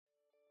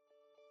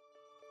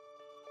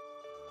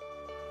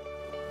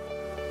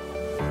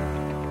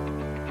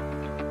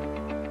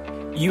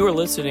You are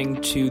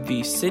listening to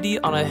the City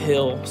on a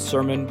Hill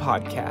Sermon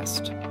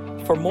Podcast.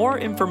 For more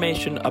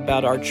information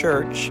about our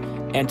church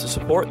and to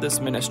support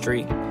this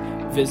ministry,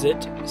 visit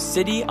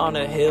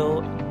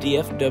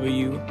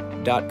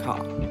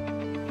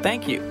cityonahilldfw.com.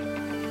 Thank you.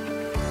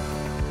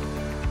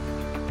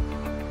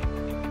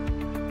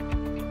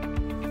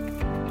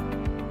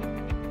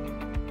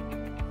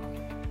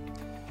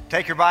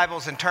 Take your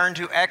Bibles and turn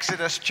to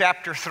Exodus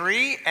chapter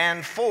 3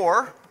 and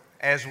 4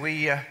 as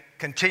we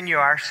continue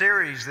our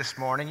series this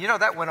morning. You know,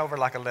 that went over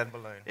like a lead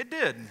balloon. It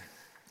did.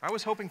 I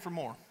was hoping for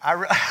more. I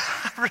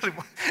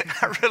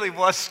really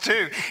was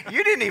too.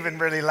 You didn't even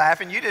really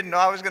laugh, and you didn't know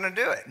I was going to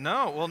do it.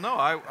 No,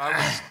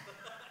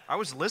 I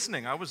was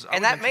listening.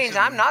 And that means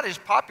I'm not as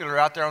popular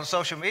out there on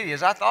social media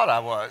as I thought I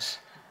was.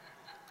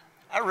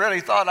 I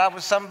really thought I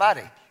was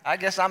somebody. I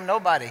guess I'm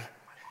nobody.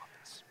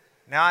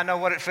 Now I know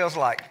what it feels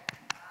like.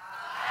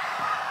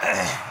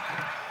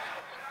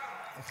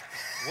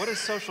 What is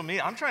social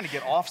media? I'm trying to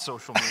get off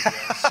social media,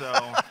 so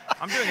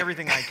I'm doing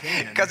everything I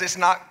can. Because it's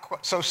not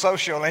so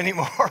social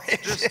anymore.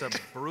 It's just a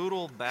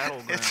brutal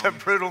battleground. It's a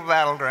brutal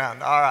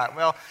battleground. All right,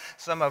 well,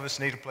 some of us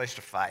need a place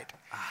to fight.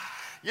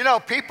 You know,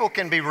 people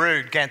can be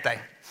rude, can't they?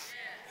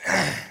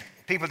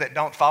 People that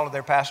don't follow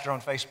their pastor on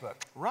Facebook.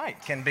 Right.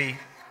 Can be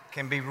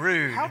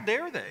rude. How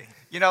dare they?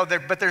 You know,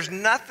 but there's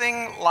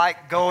nothing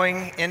like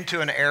going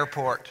into an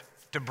airport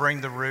to bring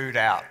the rude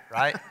out,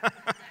 right?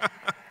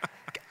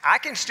 I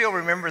can still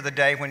remember the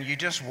day when you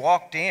just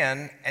walked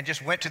in and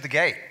just went to the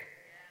gate.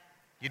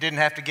 You didn't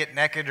have to get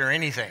naked or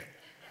anything,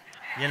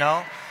 you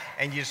know?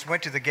 And you just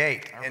went to the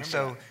gate. And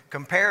so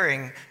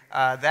comparing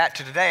that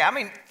to today, I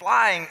mean,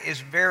 flying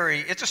is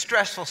it's a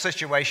stressful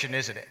situation,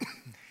 isn't it?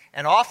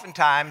 And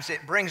oftentimes it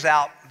brings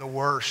out the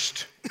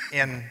worst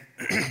in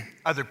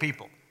other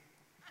people,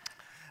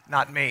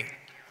 not me.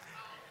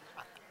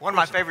 One of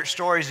my favorite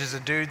stories is a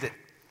dude that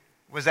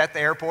was at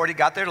the airport. He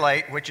got there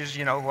late, which is,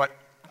 you know, what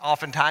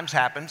oftentimes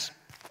happens.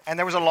 And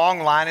there was a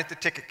long line at the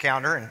ticket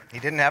counter, and he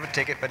didn't have a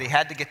ticket, but he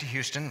had to get to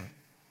Houston.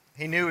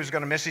 He knew he was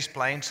going to miss his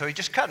plane, so he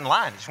just cut in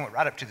line. He just went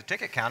right up to the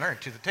ticket counter and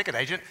to the ticket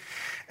agent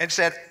and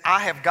said, I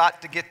have got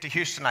to get to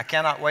Houston. I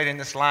cannot wait in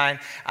this line.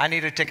 I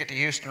need a ticket to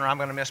Houston or I'm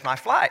going to miss my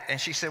flight. And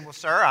she said, well,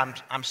 sir,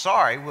 I'm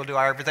sorry. We'll do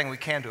everything we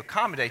can to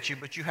accommodate you,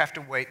 but you have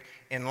to wait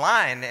in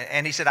line.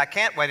 And he said, I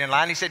can't wait in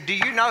line. He said, do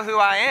you know who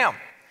I am?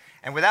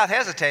 And without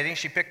hesitating,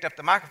 she picked up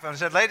the microphone and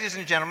said, ladies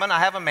and gentlemen, I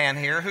have a man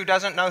here who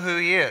doesn't know who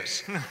he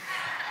is.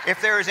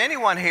 If there is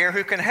anyone here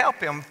who can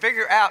help him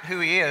figure out who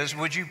he is,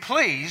 would you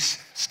please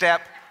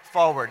step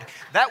forward?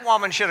 That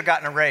woman should have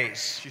gotten a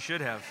raise. She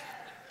should have.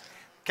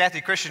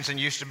 Kathy Christensen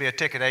used to be a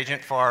ticket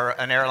agent for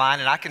an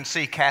airline, and I can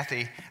see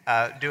Kathy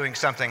doing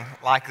something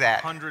like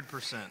that.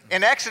 100%.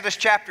 In Exodus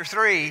chapter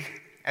 3,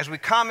 as we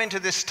come into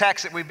this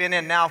text that we've been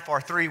in now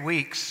for 3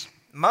 weeks,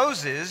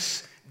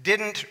 Moses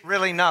didn't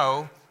really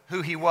know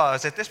who he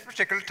was at this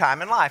particular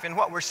time in life. And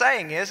what we're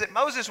saying is that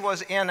Moses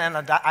was in an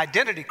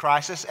identity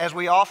crisis, as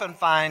we often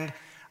find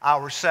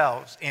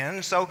ourselves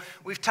in. So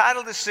we've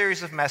titled this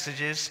series of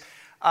messages,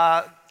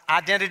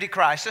 Identity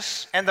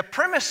Crisis. And the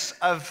premise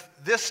of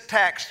this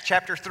text,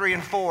 chapter 3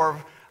 and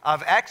 4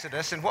 of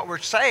Exodus, and what we're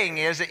saying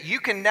is that you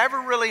can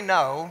never really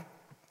know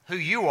who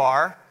you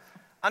are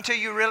until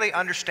you really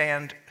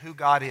understand who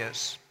God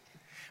is.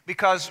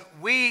 Because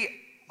we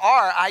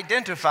are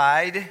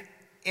identified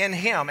in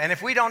Him. And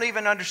if we don't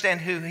even understand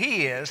who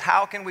He is,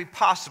 how can we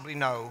possibly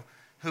know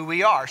who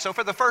we are? So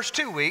for the first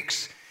 2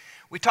 weeks,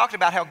 we talked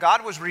about how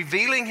God was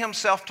revealing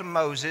Himself to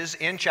Moses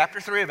in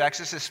chapter 3 of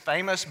Exodus, this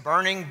famous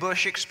burning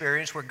bush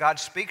experience where God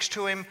speaks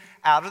to him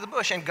out of the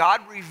bush. And God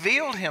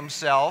revealed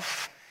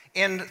Himself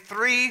in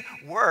 3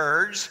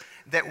 words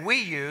that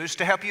we use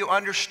to help you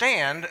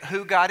understand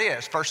who God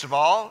is. First of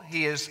all,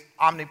 He is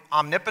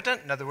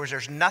omnipotent. In other words,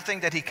 there's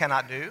nothing that He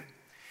cannot do.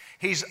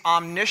 He's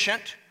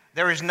omniscient.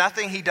 There is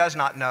nothing He does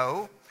not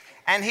know.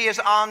 And He is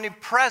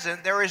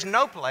omnipresent. There is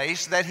no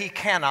place that He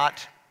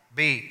cannot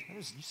be.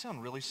 You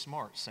sound really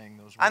smart saying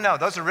those words. I know,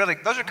 those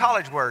are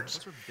college words.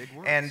 Those are big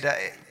words. And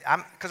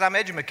because I'm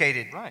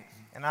educated. Right.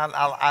 And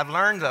I've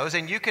learned those.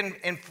 And you can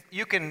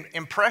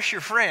impress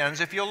your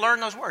friends if you'll learn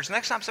those words.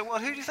 Next time, say, well,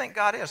 who do you think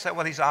God is? Say,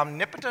 well, He's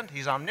omnipotent,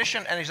 He's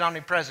omniscient, and He's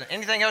omnipresent.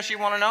 Anything else you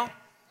want to know?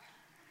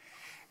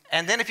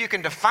 And then if you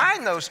can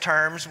define those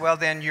terms, well,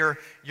 then you're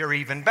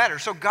even better.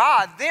 So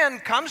God then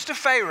comes to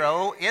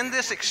Pharaoh in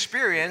this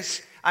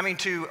experience,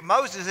 to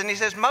Moses, and He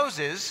says,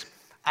 Moses,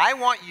 I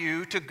want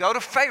you to go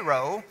to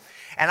Pharaoh,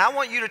 and I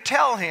want you to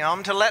tell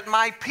him to let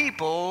my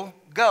people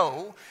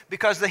go,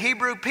 because the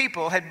Hebrew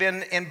people had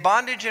been in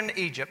bondage in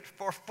Egypt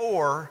for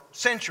 4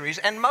 centuries,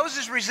 and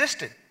Moses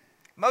resisted.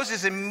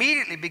 Moses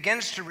immediately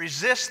begins to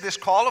resist this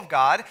call of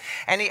God,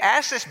 and he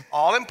asks this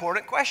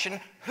all-important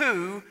question,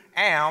 who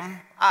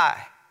am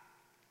I?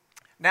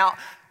 Now,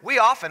 we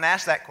often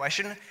ask that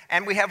question,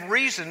 and we have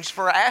reasons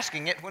for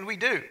asking it when we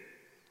do.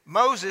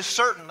 Moses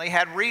certainly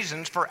had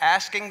reasons for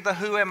asking the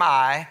who am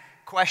I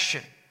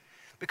question.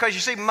 Because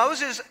you see,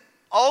 Moses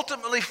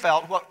ultimately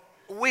felt what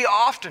we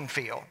often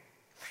feel,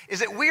 is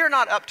that we are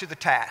not up to the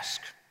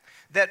task,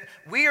 that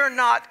we are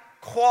not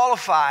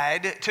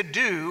qualified to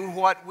do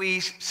what we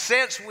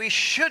sense we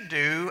should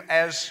do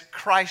as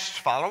Christ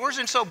followers.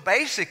 And so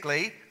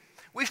basically,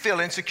 we feel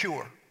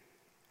insecure.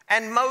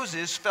 And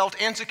Moses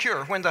felt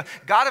insecure. When the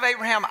God of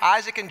Abraham,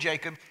 Isaac, and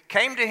Jacob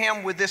came to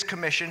him with this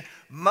commission,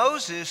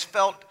 Moses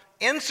felt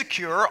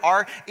insecure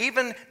or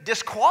even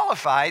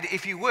disqualified,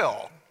 if you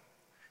will,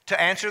 to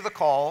answer the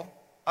call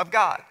of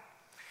God.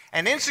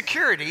 And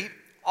insecurity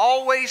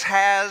always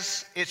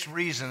has its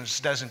reasons,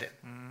 doesn't it?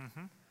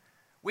 Mm-hmm.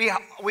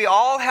 We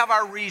all have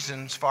our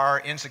reasons for our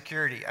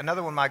insecurity.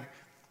 Another one of my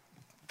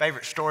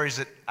favorite stories,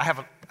 that I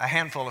have a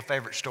handful of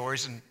favorite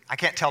stories, and I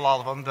can't tell all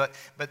of them,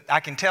 but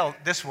I can tell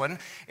this one,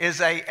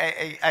 is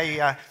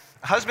a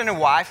husband and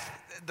wife.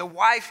 The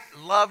wife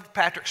loved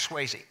Patrick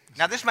Swayze.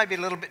 Now, this may be a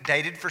little bit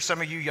dated for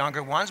some of you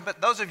younger ones, but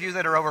those of you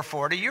that are over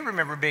 40, you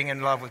remember being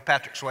in love with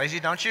Patrick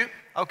Swayze, don't you?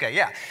 Okay,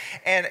 yeah.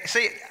 And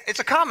see, it's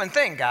a common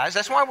thing, guys.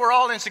 That's why we're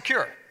all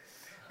insecure,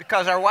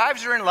 because our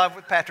wives are in love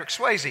with Patrick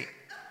Swayze.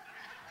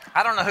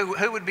 I don't know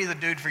who would be the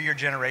dude for your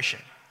generation.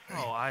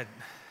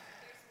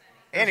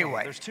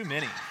 Anyway. There's too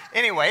many.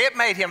 Anyway, it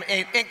made him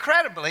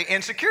incredibly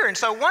insecure. And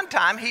so one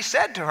time he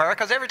said to her,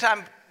 because every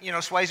time,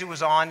 Swayze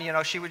was on,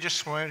 she would just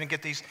swoon and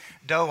get these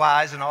doe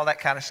eyes and all that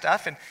kind of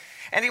stuff.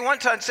 And he one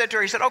time said to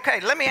her, he said,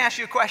 okay, let me ask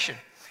you a question.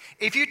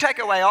 If you take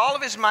away all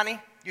of his money,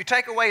 you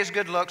take away his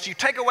good looks, you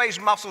take away his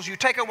muscles, you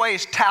take away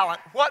his talent,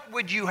 what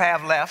would you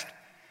have left?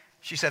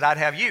 She said, I'd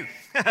have you.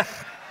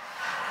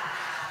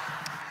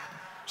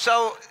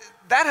 So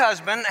that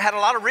husband had a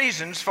lot of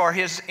reasons for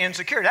his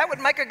insecurity. That would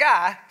make a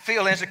guy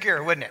feel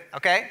insecure, wouldn't it?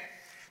 Okay?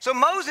 So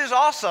Moses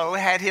also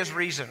had his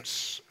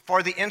reasons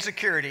for the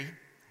insecurity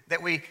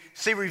that we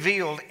see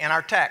revealed in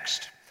our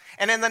text.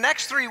 And in the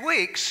next 3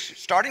 weeks,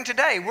 starting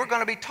today, we're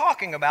going to be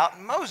talking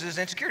about Moses'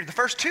 insecurity. The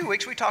first 2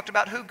 weeks, we talked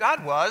about who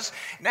God was.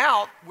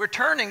 Now, we're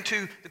turning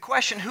to the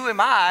question, who am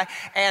I?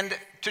 And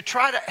to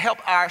try to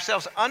help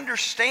ourselves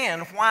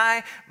understand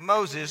why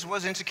Moses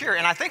was insecure.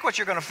 And I think what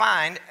you're going to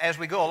find as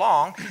we go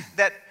along,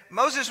 that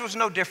Moses was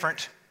no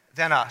different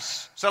than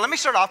us. So let me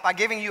start off by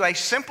giving you a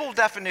simple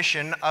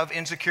definition of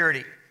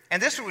insecurity.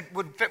 And this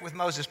would fit with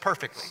Moses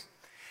perfectly.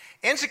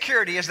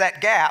 Insecurity is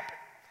that gap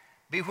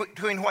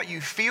between what you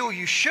feel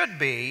you should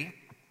be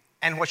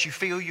and what you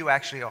feel you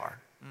actually are.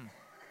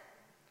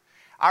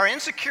 Our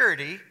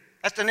insecurity,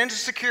 that's an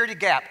insecurity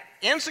gap.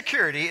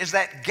 Insecurity is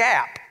that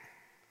gap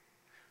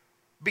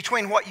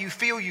between what you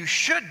feel you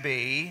should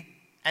be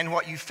and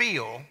what you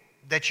feel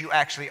that you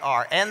actually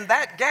are. And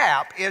that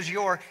gap is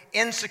your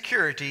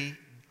insecurity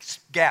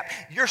gap.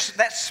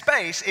 That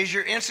space is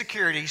your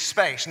insecurity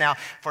space. Now,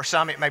 for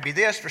some it may be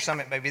this, for some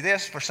it may be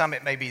this, for some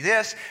it may be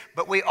this,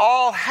 but we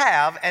all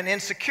have an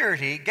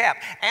insecurity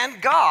gap. And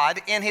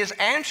God, in his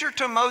answer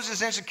to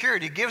Moses'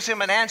 insecurity, gives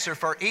him an answer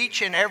for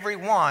each and every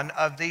one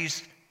of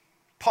these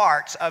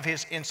parts of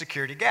his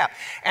insecurity gap.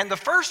 And the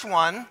first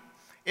one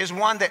is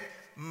one that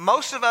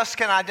most of us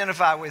can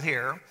identify with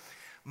here.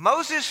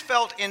 Moses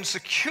felt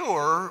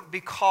insecure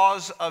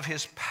because of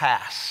his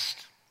past.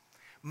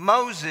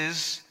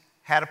 Moses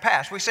had a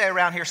past. We say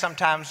around here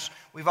sometimes,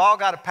 we've all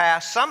got a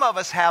past. Some of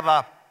us have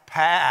a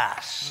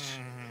past.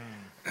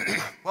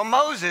 Well,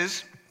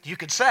 Moses, you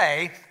could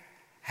say,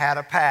 had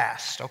a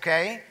past,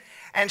 okay?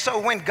 And so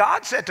when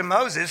God said to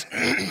Moses,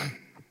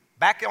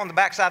 back on the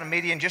backside of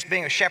Midian, just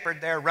being a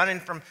shepherd there, running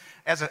from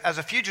as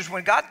a fugitive,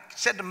 when God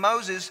said to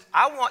Moses,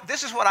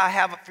 this is what I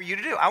have for you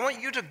to do. I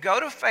want you to go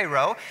to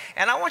Pharaoh,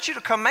 and I want you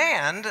to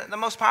command the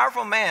most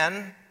powerful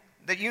man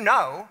that you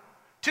know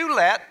to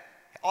let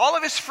all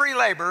of his free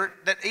labor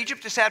that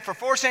Egypt has had for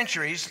 4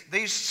 centuries,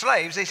 these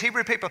slaves, these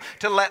Hebrew people,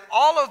 to let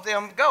all of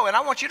them go, and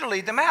I want you to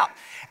lead them out.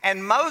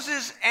 And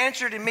Moses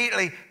answered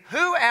immediately,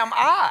 who am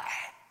I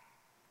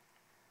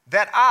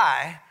that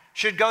I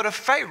should go to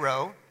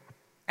Pharaoh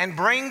and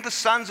bring the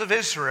sons of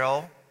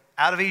Israel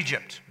out of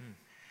Egypt?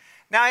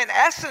 Now, in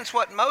essence,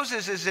 what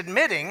Moses is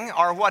admitting,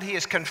 or what he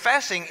is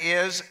confessing,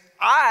 is,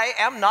 I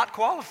am not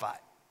qualified.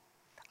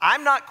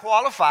 I'm not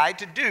qualified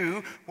to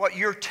do what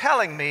you're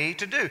telling me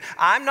to do.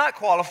 I'm not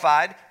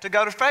qualified to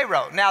go to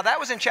Pharaoh. Now, that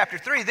was in chapter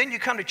 3. Then you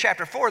come to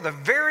chapter 4, the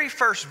very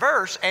first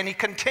verse, and he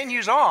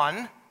continues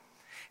on.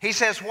 He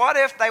says, what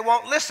if they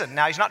won't listen?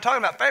 Now, he's not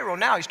talking about Pharaoh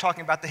now. He's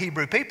talking about the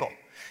Hebrew people.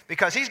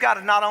 Because he's got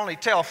to not only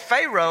tell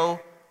Pharaoh's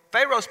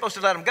supposed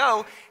to let them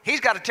go, he's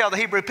got to tell the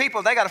Hebrew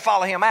people they got to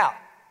follow him out.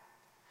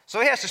 So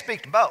he has to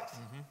speak to both.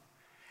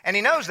 And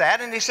he knows that,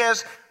 and he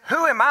says,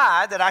 who am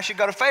I that I should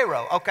go to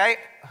Pharaoh? Okay,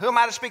 who am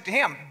I to speak to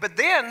him? But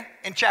then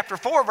in chapter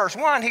 4, verse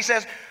 1, he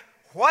says,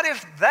 what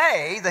if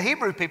they, the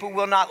Hebrew people,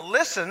 will not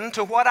listen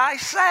to what I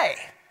say?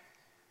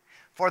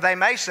 For they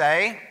may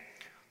say,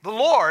 the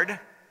Lord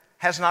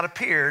has not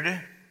appeared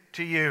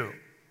to you.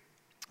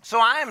 So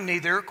I am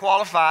neither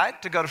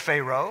qualified to go to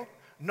Pharaoh,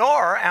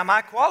 nor am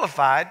I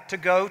qualified to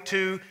go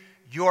to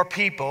your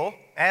people,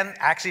 and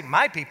actually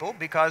my people,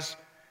 because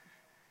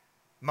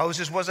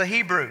Moses was a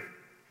Hebrew.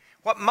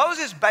 What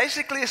Moses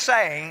basically is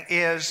saying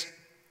is,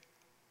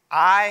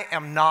 I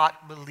am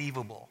not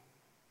believable.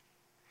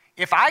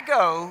 If I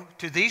go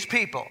to these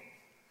people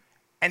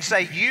and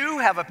say, you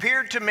have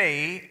appeared to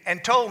me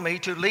and told me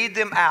to lead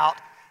them out,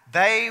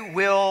 they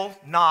will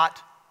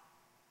not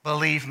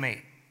believe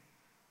me.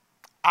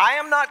 I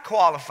am not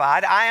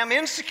qualified. I am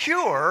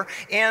insecure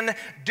in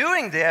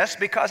doing this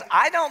because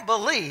I don't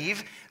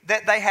believe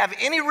that they have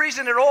any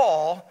reason at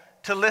all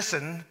to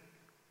listen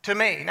to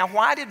me. Now,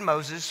 why did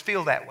Moses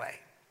feel that way?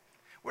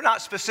 We're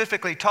not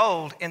specifically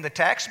told in the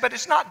text, but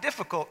it's not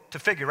difficult to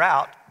figure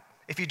out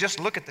if you just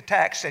look at the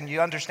text and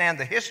you understand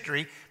the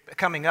history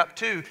coming up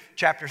to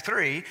chapter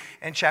 3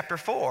 and chapter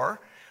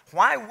 4.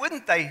 Why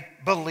wouldn't they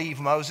believe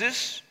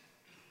Moses?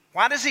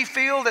 Why does he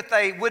feel that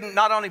they wouldn't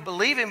not only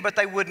believe him, but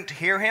they wouldn't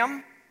hear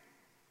him?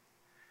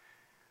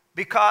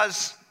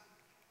 Because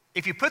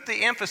if you put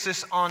the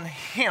emphasis on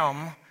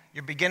him,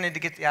 you're beginning to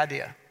get the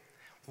idea.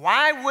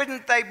 Why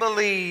wouldn't they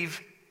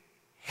believe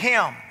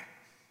him?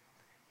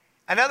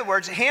 In other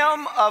words,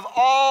 him of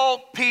all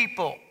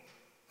people.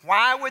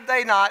 Why would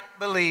they not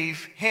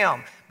believe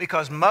him?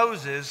 Because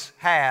Moses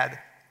had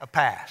a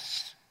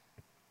past.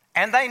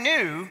 And they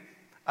knew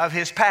of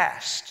his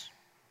past.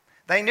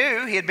 They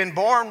knew he had been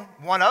born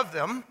one of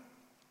them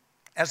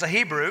as a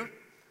Hebrew,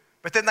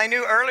 but then they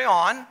knew early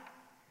on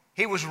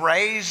he was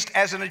raised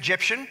as an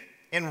Egyptian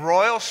in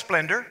royal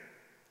splendor.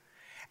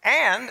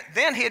 And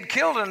then he had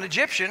killed an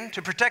Egyptian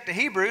to protect a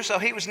Hebrew, so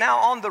he was now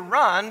on the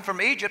run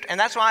from Egypt, and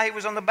that's why he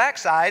was on the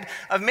backside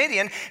of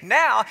Midian.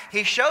 Now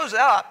he shows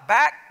up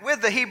back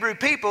with the Hebrew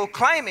people,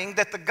 claiming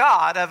that the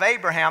God of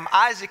Abraham,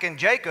 Isaac, and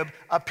Jacob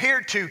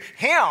appeared to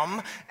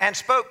him and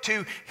spoke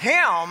to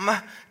him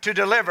to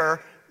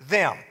deliver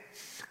them.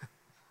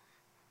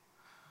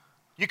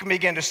 You can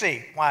begin to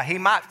see why he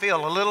might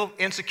feel a little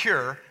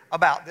insecure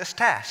about this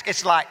task.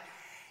 It's like,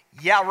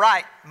 yeah,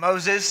 right,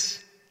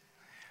 Moses.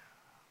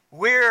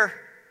 We're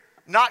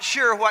not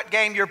sure what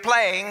game you're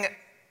playing,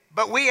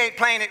 but we ain't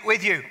playing it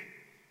with you.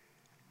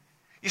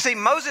 You see,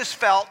 Moses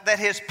felt that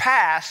his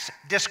past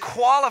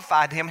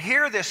disqualified him.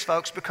 Hear this,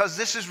 folks, because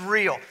this is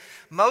real.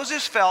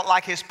 Moses felt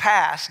like his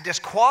past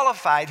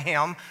disqualified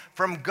him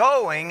from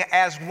going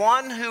as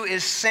one who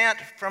is sent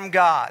from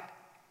God.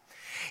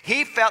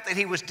 He felt that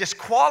he was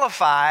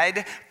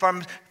disqualified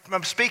from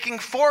speaking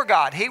for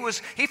God. He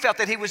felt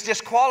that he was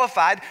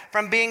disqualified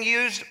from being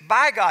used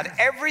by God.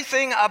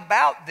 Everything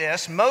about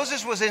this,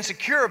 Moses was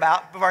insecure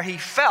about, where he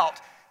felt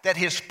that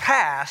his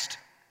past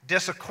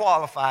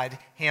disqualified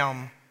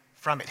him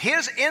from it.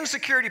 His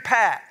insecurity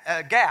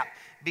gap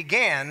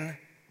began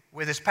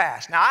with his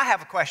past. Now, I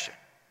have a question.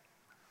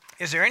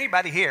 Is there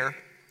anybody here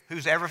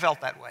who's ever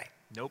felt that way?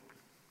 Nope.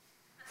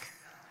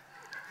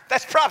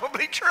 That's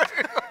probably true.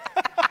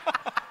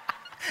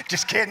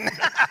 Just kidding.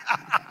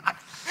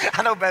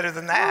 I know better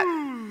than that.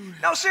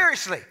 No,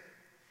 seriously.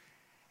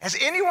 Has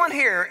anyone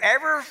here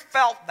ever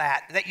felt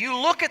that you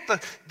look at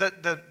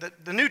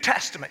the New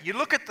Testament, you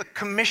look at the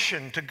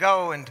commission to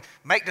go and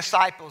make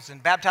disciples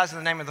and baptize in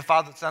the name of the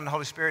Father, the Son, and the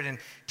Holy Spirit and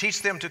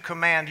teach them to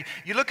command.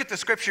 You look at the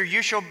scripture,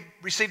 you shall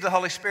receive the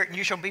Holy Spirit and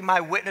you shall be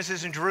my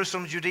witnesses in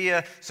Jerusalem,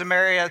 Judea,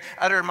 Samaria,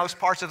 uttermost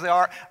parts of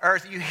the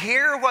earth. You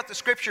hear what the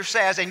scripture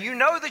says and you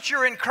know that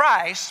you're in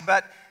Christ,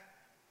 but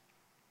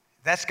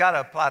that's got to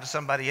apply to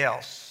somebody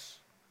else,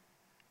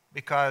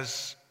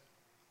 because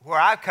where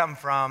I've come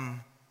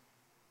from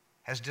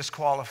has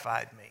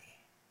disqualified me.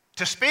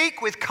 To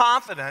speak with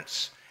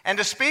confidence and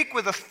to speak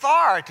with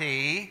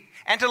authority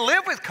and to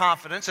live with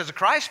confidence as a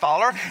Christ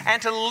follower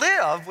and to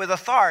live with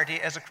authority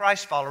as a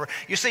Christ follower.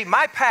 You see,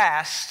 my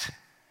past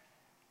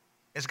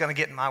is going to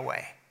get in my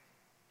way.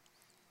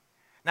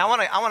 Now,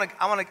 I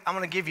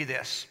want to give you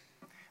this.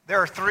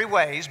 There are three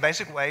ways,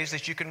 basic ways,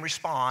 that you can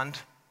respond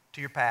to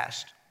your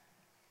past.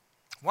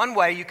 One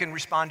way you can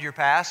respond to your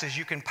past is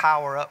you can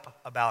power up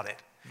about it.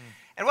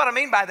 And what I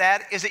mean by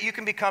that is that you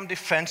can become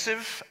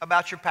defensive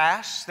about your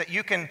past, that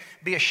you can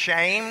be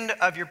ashamed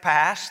of your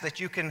past, that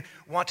you can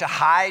want to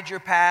hide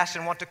your past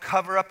and want to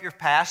cover up your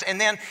past. And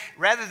then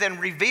rather than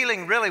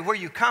revealing really where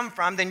you come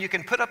from, then you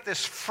can put up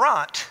this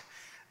front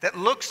that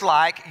looks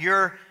like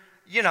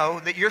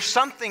that you're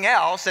something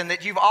else and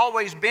that you've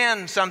always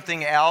been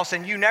something else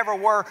and you never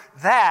were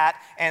that,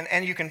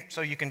 and you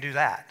can do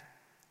that.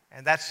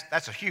 And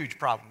that's a huge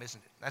problem, isn't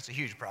it? That's a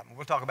huge problem.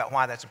 We'll talk about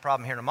why that's a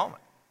problem here in a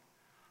moment.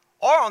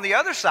 Or on the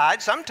other side,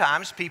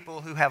 sometimes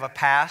people who have a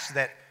past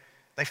that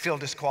they feel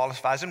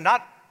disqualifies them,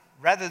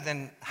 rather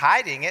than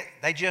hiding it,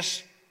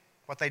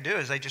 what they do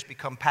is they just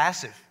become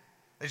passive.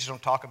 They just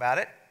don't talk about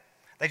it.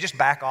 They just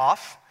back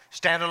off,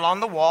 stand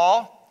along the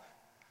wall,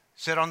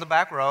 sit on the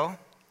back row.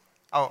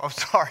 Oh,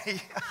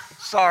 sorry.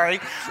 Sorry.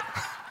 The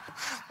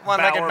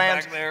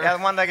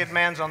one-legged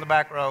man's on the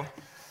back row.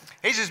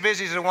 He's as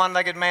busy as a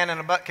one-legged man in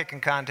a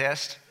butt-kicking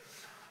contest.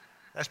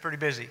 That's pretty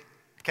busy.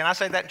 Can I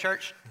say that in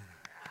church?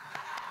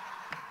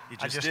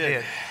 I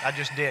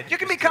just did. You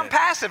can become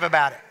passive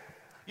about it.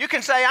 You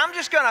can say, I'm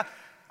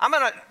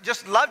gonna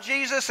just love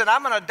Jesus and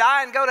I'm gonna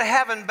die and go to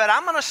heaven, but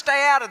I'm gonna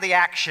stay out of the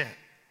action,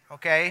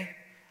 okay?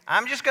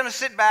 I'm just gonna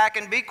sit back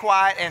and be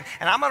quiet and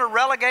I'm gonna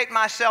relegate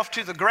myself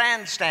to the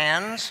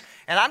grandstands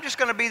and I'm just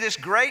gonna be this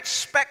great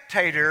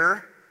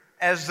spectator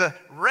as the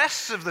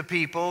rest of the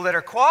people that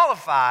are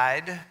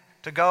qualified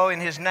to go in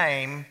his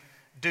name,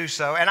 do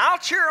so. And I'll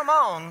cheer them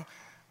on,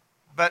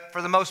 but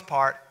for the most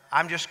part,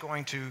 I'm just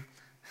going to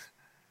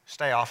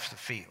stay off the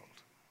field.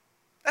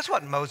 That's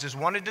what Moses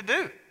wanted to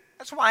do.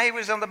 That's why he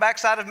was on the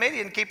backside of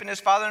Midian keeping his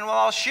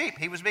father-in-law's sheep.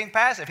 He was being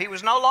passive. He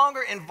was no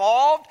longer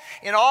involved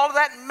in all of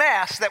that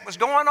mess that was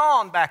going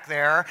on back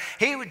there.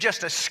 He would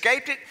just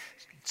escaped it.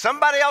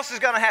 Somebody else is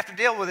going to have to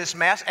deal with this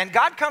mess. And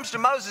God comes to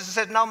Moses and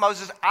says, no,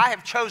 Moses, I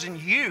have chosen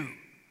you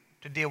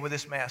to deal with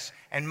this mess.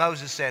 And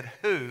Moses said,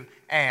 who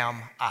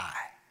am I?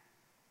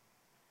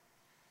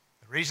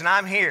 The reason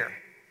I'm here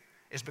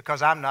is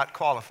because I'm not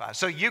qualified.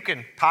 So you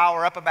can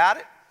power up about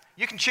it.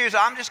 You can choose,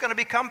 I'm just going to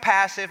become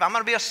passive. I'm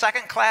going to be a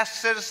second-class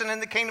citizen in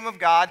the kingdom of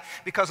God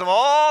because of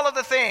all of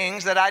the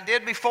things that I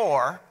did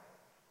before.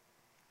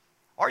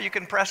 Or you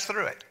can press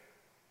through it.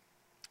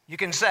 You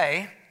can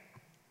say,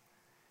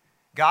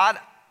 God,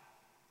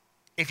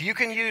 if you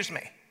can use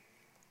me,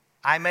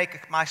 I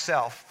make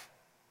myself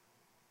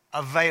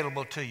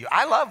available to you.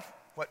 I love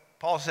what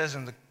Paul says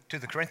to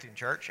the Corinthian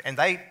church, and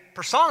they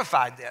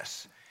personified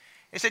this.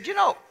 He said, you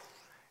know,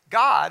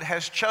 God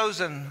has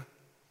chosen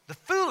the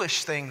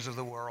foolish things of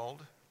the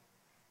world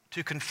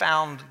to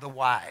confound the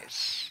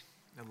wise.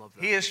 I love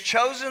that. He has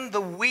chosen the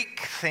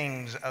weak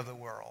things of the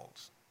world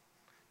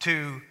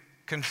to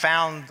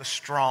confound the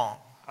strong.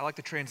 I like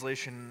the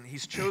translation,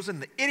 he's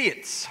chosen the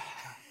idiots.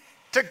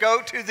 To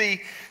go to the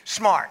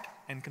smart.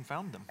 And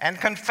confound them. And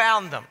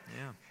confound them.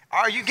 Yeah.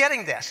 Are you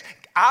getting this?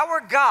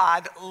 Our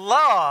God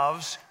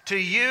loves to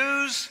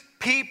use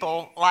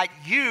people like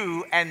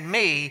you and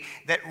me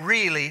that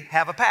really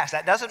have a past.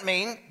 That doesn't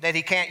mean that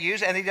he can't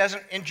use, and he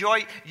doesn't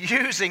enjoy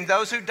using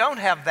those who don't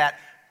have that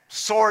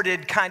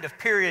sordid kind of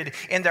period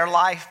in their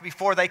life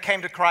before they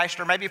came to Christ,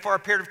 or maybe for a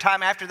period of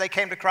time after they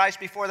came to Christ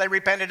before they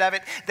repented of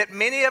it, that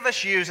many of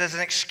us use as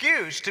an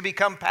excuse to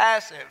become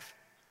passive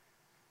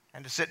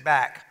and to sit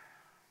back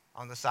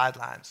on the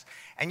sidelines.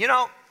 And you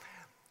know,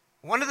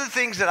 one of the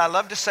things that I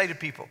love to say to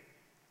people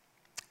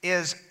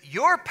is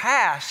your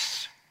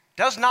past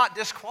does not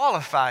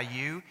disqualify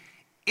you,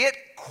 it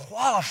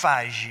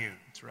qualifies you.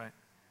 That's right.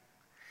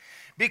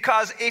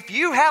 Because if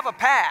you have a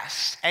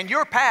past and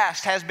your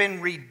past has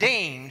been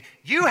redeemed,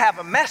 you have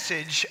a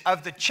message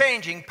of the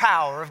changing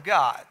power of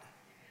God.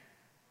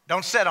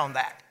 Don't sit on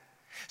that.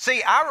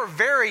 See,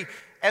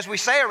 as we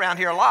say around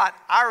here a lot,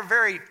 our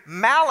very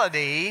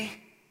malady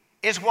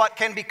is what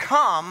can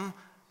become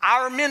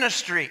our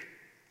ministry.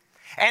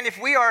 And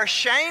if we are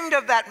ashamed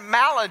of that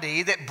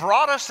malady that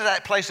brought us to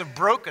that place of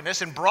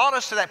brokenness and brought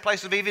us to that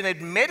place of even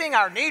admitting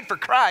our need for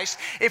Christ,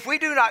 if we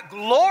do not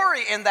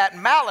glory in that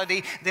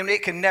malady, then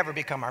it can never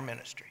become our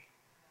ministry.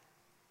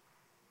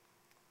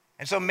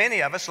 And so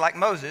many of us, like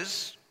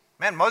Moses,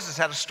 man, Moses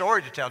had a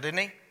story to tell,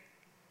 didn't he?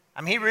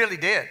 I mean, he really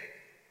did.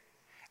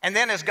 And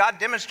then as God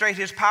demonstrated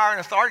his power and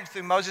authority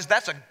through Moses,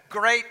 that's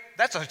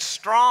a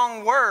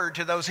strong word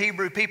to those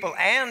Hebrew people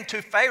and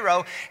to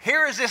Pharaoh.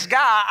 Here is this guy,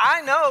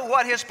 I know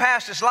what his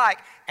past is like,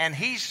 and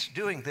he's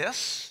doing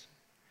this,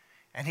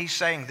 and he's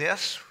saying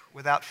this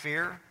without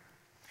fear.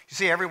 You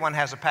see, everyone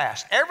has a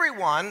past.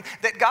 Everyone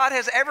that God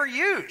has ever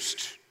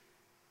used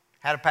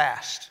had a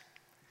past.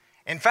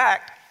 In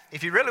fact,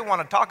 if you really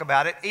want to talk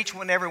about it, each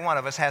and every one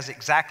of us has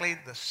exactly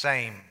the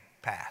same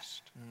past.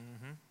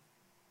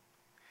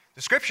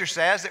 The scripture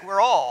says that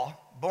we're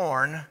all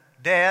born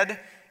dead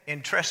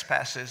in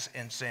trespasses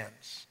and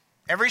sins.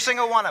 Every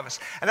single one of us.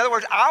 In other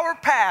words, our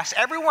past,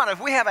 every one of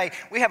us, we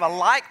have a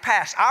like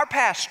past. Our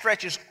past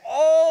stretches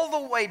all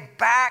the way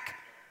back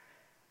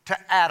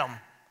to Adam,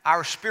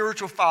 our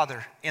spiritual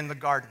father in the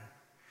garden.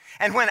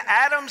 And when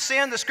Adam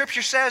sinned, the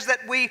scripture says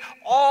that we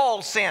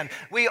all sinned.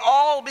 We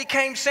all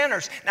became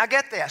sinners. Now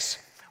get this.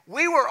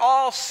 We were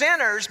all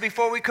sinners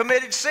before we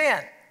committed sin.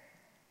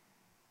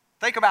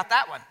 Think about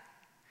that one.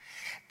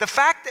 The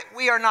fact that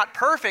we are not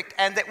perfect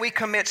and that we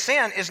commit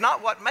sin is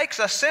not what makes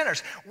us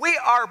sinners. We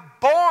are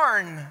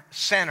born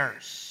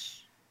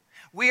sinners.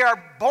 We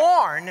are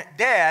born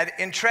dead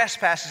in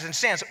trespasses and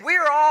sins. We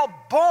are all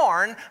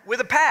born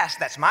with a past.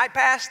 That's my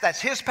past, that's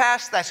his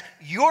past, that's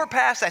your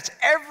past, that's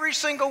every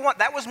single one.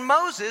 That was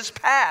Moses'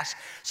 past.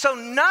 So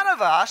none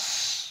of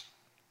us,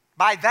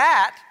 by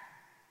that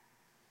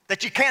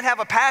you can't have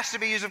a past to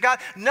be used of God,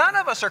 none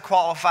of us are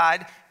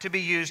qualified to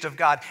be used of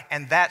God.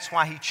 And that's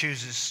why he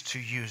chooses to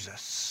use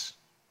us.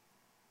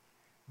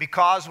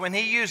 Because when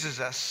he uses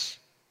us,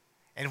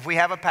 and if we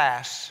have a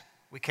past,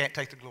 we can't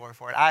take the glory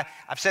for it.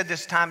 I've said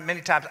this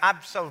many times. I'm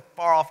so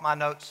far off my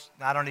notes,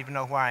 I don't even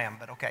know where I am,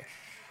 but okay.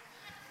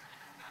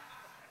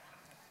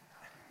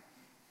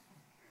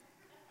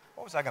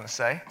 What was I going to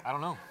say? I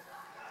don't know.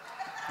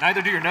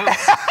 Neither do your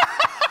notes.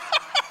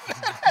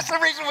 That's the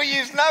reason we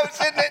use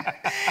notes, isn't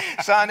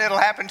it? Son, it'll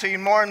happen to you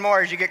more and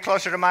more as you get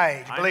closer to my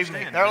age. Believe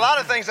me. There are a lot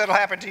of things that'll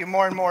happen to you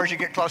more and more as you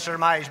get closer to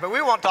my age, but we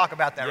won't talk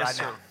about that right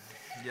now.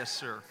 Yes,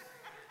 sir.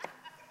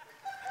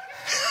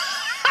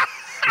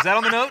 Is that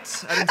on the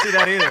notes? I didn't see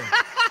that either.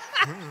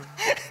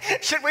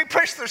 Should we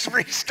push the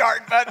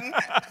restart button?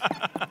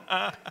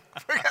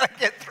 We're going to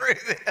get through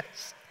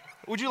this.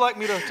 Would you like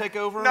me to take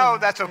over? No,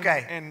 that's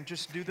okay. And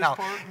just do this part?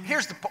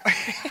 Here's the part.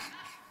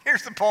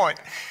 Here's the point.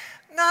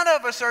 None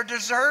of us are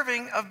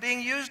deserving of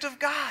being used of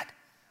God.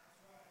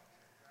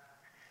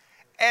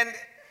 And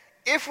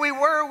if we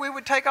were, we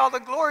would take all the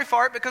glory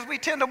for it because we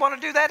tend to want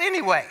to do that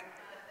anyway.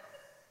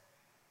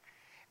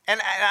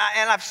 And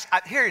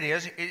here it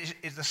is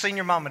the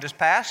senior moment has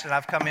passed, and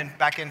I've come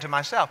back into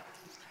myself.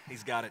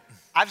 He's got it.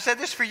 I've said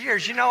this for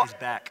years. You know, He's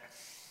back.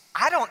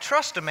 I don't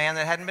trust a man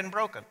that hadn't been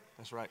broken.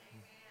 That's right.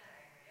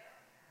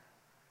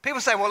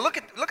 People say, well, look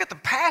at the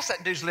past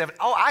that dude's living.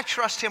 Oh, I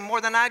trust him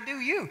more than I do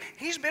you.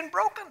 He's been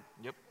broken.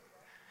 Yep.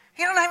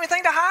 He don't have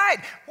anything to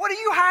hide. What are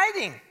you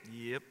hiding?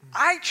 Yep.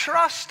 I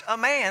trust a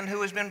man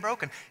who has been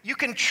broken. You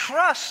can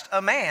trust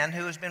a man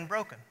who has been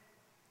broken.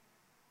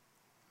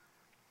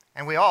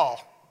 And we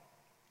all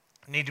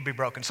need to be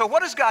broken. So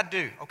what does God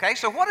do? Okay,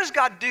 so what does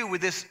God do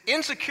with this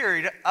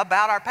insecurity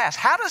about our past?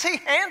 How does he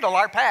handle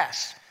our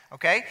past?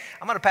 Okay,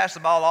 I'm going to pass the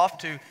ball off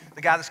to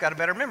the guy that's got a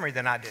better memory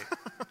than I do.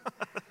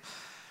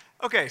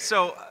 Okay,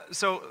 so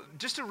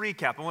just to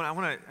recap, I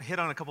want to hit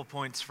on a couple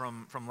points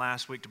from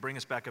last week to bring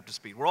us back up to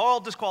speed. We're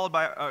all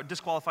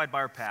disqualified by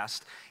our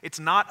past. It's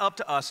not up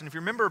to us. And if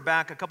you remember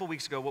back a couple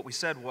weeks ago, what we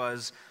said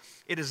was,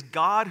 it is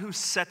God who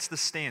sets the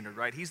standard,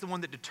 right? He's the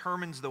one that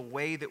determines the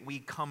way that we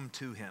come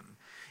to him.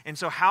 And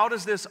so how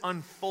does this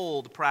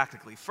unfold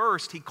practically?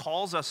 First, he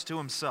calls us to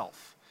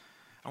himself.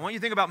 I want you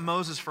to think about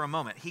Moses for a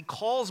moment. He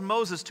calls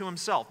Moses to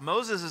himself.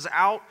 Moses is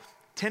out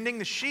tending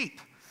the sheep,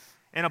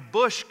 and a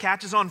bush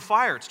catches on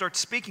fire. It starts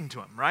speaking to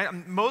him, right?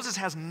 Moses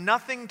has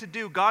nothing to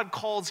do. God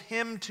calls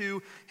him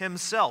to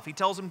himself. He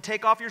tells him,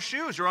 take off your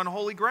shoes. You're on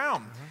holy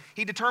ground. Mm-hmm.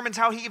 He determines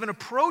how he even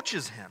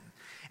approaches him.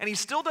 And he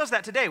still does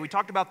that today. We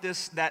talked about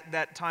this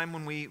that time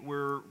when we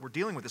were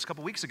dealing with this a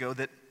couple weeks ago,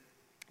 that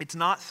it's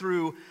not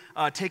through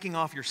taking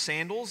off your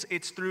sandals.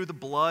 It's through the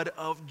blood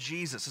of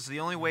Jesus. It's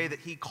the only way that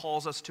he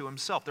calls us to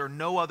himself. There are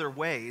no other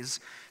ways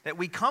that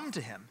we come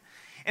to him.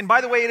 And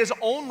by the way, it is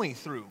only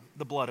through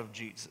the blood of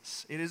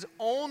Jesus. It is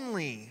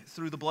only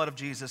through the blood of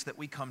Jesus that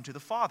we come to the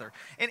Father.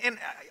 And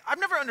I've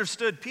never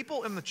understood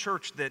people in the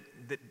church that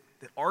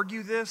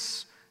argue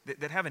this,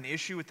 that have an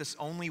issue with this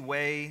only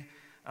way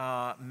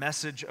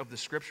message of the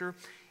Scripture.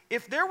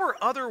 If there were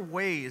other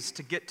ways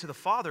to get to the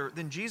Father,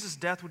 then Jesus'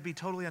 death would be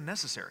totally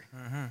unnecessary.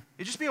 Mm-hmm.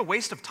 It'd just be a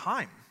waste of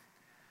time.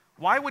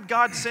 Why would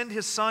God send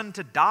his son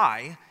to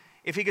die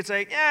if he could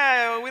say,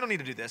 yeah, we don't need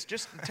to do this.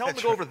 Just tell him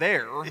to go over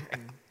there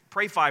and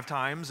pray 5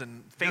 times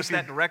and face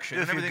that direction.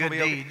 Do and everything good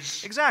will be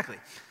deeds. Okay. Exactly.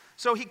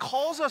 So he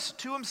calls us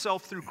to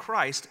himself through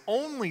Christ,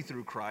 only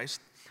through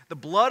Christ. The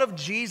blood of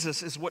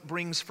Jesus is what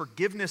brings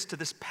forgiveness to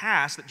this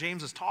past that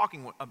James is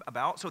talking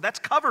about. So that's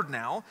covered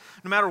now.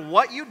 No matter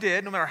what you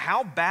did, no matter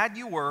how bad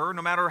you were,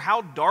 no matter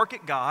how dark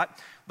it got,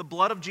 the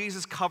blood of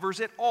Jesus covers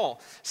it all.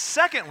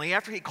 Secondly,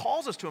 after he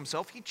calls us to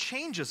himself, he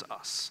changes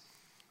us.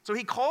 So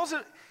he calls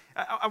it,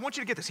 I want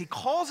you to get this, he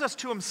calls us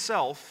to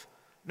himself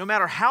no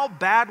matter how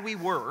bad we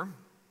were,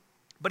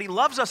 but he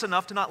loves us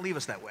enough to not leave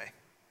us that way.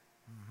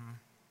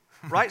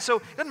 Mm-hmm. Right? So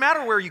it doesn't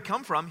matter where you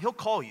come from, he'll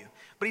call you.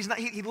 But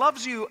he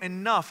loves you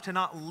enough to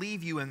not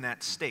leave you in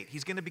that state.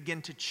 He's going to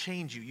begin to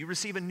change you. You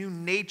receive a new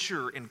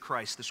nature in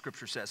Christ, the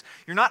Scripture says.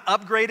 You're not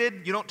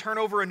upgraded. You don't turn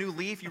over a new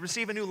leaf. You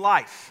receive a new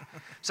life.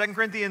 2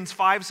 Corinthians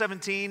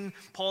 5:17,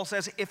 Paul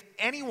says, if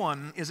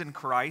anyone is in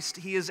Christ,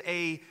 he is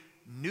a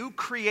new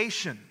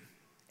creation.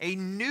 A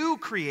new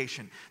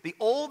creation. The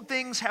old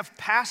things have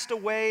passed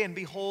away, and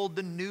behold,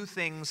 the new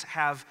things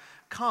have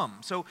come.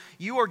 So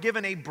you are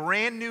given a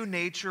brand new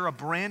nature, a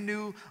brand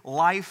new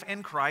life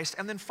in Christ.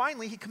 And then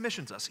finally, he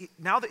commissions us.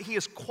 Now that he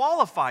has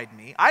qualified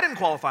me, I didn't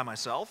qualify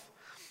myself.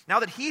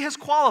 Now that he has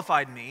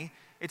qualified me,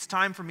 it's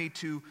time for me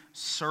to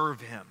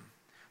serve him.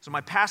 So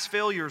my past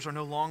failures are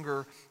no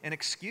longer an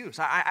excuse.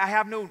 I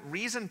have no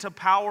reason to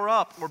power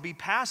up or be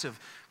passive.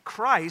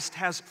 Christ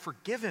has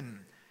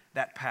forgiven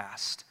that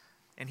past,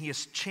 and he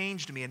has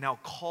changed me and now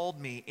called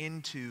me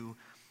into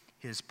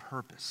his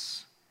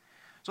purpose.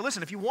 So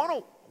listen, if you want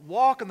to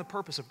walk in the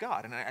purpose of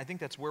God, and I think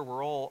that's where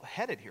we're all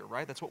headed here,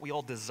 right? That's what we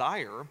all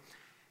desire.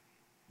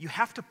 You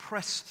have to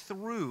press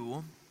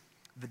through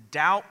the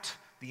doubt,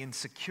 the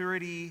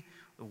insecurity,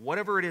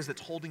 whatever it is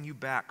that's holding you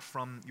back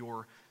from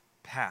your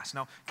past.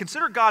 Now,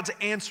 consider God's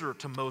answer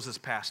to Moses'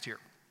 past here.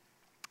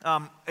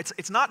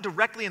 It's not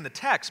directly in the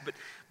text,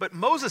 but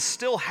Moses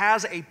still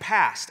has a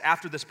past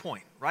after this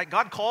point, right?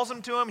 God calls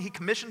him to him. He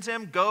commissions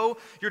him.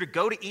 You're to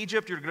go to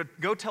Egypt. You're to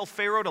go tell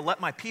Pharaoh to let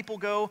my people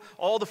go.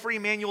 All the free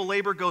manual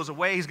labor goes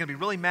away. He's going to be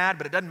really mad,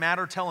 but it doesn't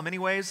matter. Tell him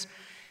anyways.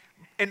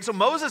 And so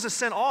Moses is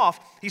sent off.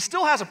 He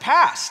still has a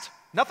past.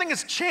 Nothing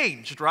has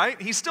changed, right?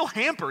 He's still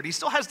hampered. He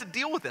still has to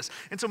deal with this.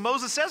 And so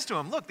Moses says to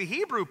him, look, the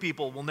Hebrew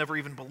people will never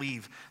even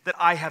believe that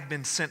I have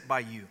been sent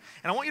by you.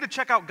 And I want you to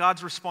check out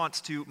God's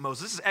response to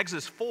Moses. This is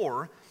Exodus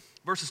 4,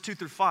 verses 2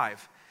 through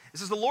 5. It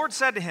says, the Lord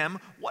said to him,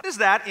 what is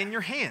that in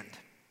your hand?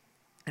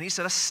 And he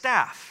said, a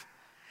staff.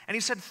 And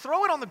he said,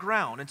 throw it on the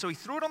ground. And so he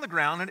threw it on the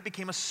ground, and it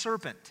became a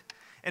serpent.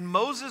 And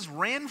Moses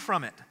ran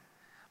from it.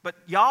 But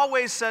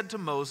Yahweh said to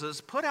Moses,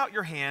 put out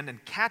your hand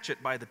and catch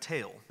it by the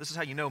tail. This is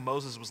how you know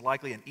Moses was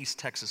likely an East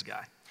Texas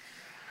guy.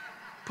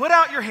 put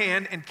out your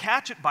hand and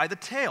catch it by the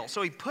tail.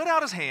 So he put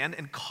out his hand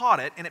and caught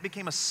it, and it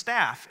became a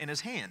staff in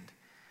his hand.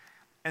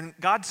 And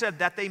God said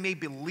that they may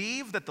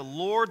believe that the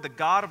Lord, the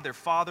God of their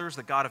fathers,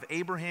 the God of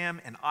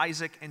Abraham and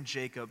Isaac and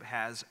Jacob,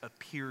 has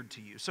appeared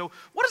to you. So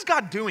what is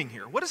God doing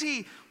here? What is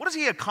he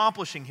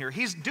accomplishing here?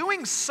 He's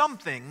doing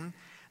something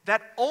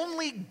that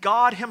only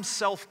God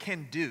himself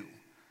can do.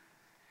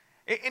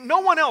 And no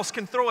one else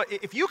can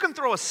if you can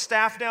throw a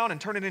staff down and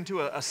turn it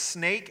into a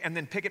snake and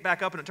then pick it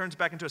back up and it turns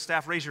back into a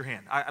staff, raise your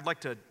hand. I'd like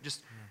to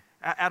just,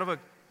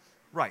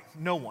 right,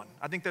 no one.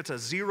 I think that's a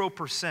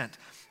 0%.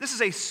 This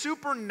is a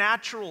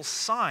supernatural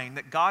sign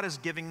that God is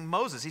giving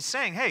Moses. He's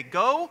saying, hey,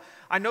 go.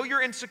 I know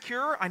you're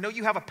insecure. I know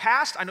you have a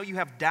past. I know you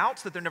have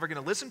doubts that they're never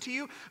going to listen to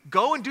you.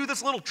 Go and do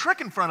this little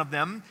trick in front of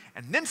them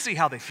and then see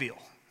how they feel.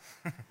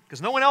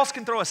 Because no one else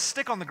can throw a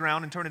stick on the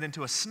ground and turn it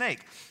into a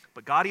snake.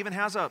 But God even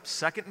has a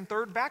second and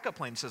third backup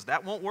plan. He says,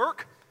 that won't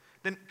work?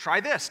 Then try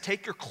this.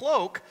 Take your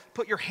cloak,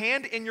 put your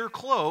hand in your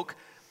cloak,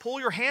 pull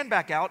your hand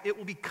back out. It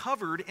will be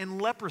covered in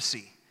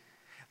leprosy.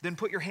 Then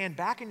put your hand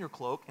back in your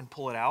cloak and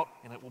pull it out,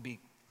 and it will be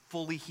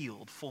fully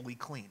healed, fully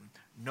clean.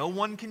 No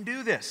one can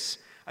do this.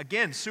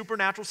 Again,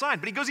 supernatural sign.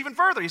 But he goes even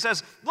further. He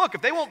says, look,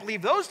 if they won't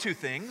believe those two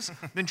things,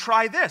 then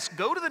try this.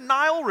 Go to the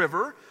Nile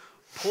River,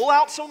 pull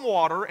out some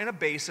water in a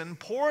basin,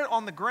 pour it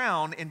on the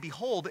ground, and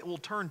behold, it will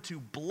turn to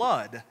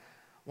blood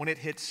when it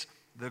hits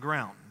the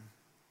ground.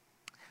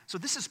 So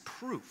this is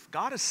proof.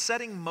 God is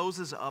setting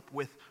Moses up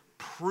with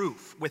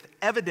proof, with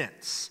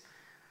evidence.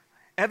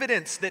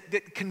 Evidence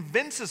that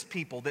convinces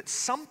people that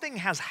something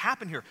has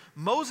happened here.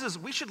 Moses,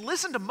 we should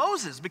listen to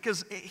Moses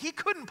because he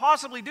couldn't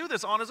possibly do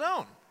this on his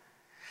own.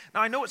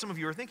 Now, I know what some of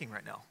you are thinking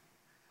right now.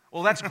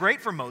 Well, that's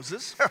great for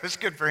Moses. It's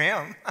good for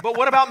him. But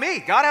what about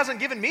me? God hasn't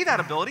given me that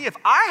ability. If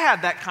I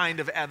had that kind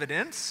of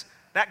evidence,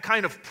 that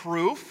kind of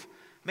proof,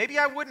 maybe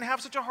I wouldn't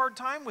have such a hard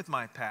time with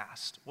my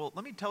past. Well,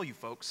 let me tell you,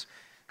 folks,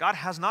 God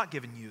has not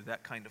given you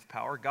that kind of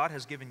power. God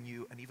has given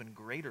you an even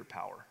greater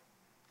power.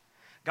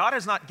 God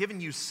has not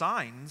given you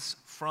signs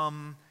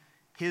from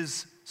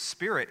his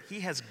Spirit.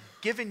 He has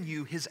given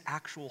you his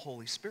actual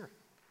Holy Spirit.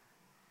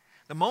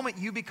 The moment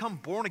you become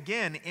born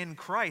again in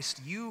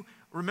Christ, you,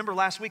 remember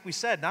last week we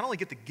said, not only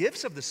get the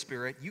gifts of the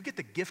Spirit, you get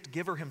the gift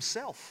giver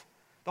himself.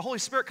 The Holy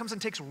Spirit comes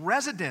and takes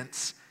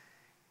residence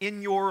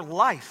in your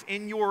life,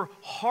 in your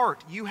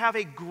heart. You have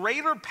a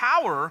greater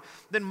power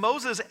than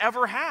Moses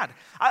ever had.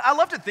 I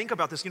love to think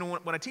about this. You know,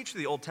 when I teach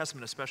the Old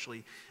Testament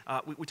especially,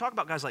 we talk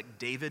about guys like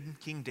David,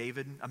 King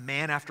David, a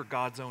man after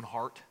God's own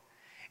heart.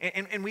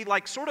 And we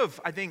like sort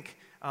of, I think,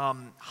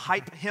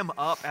 hype him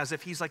up as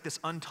if he's like this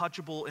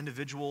untouchable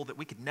individual that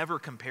we could never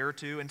compare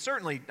to. And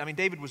certainly, I mean,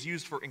 David was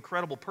used for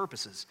incredible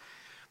purposes.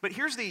 But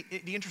here's the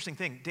interesting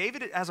thing.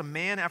 David, as a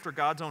man after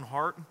God's own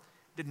heart,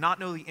 did not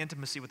know the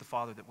intimacy with the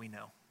Father that we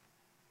know.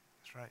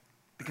 That's right.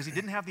 Because he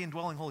didn't have the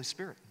indwelling Holy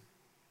Spirit.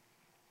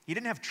 He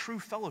didn't have true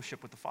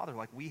fellowship with the Father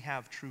like we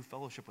have true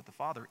fellowship with the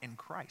Father in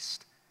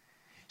Christ.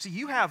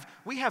 See,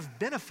 we have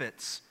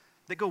benefits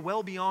that go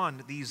well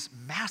beyond these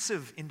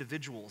massive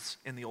individuals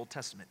in the Old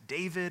Testament.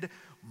 David,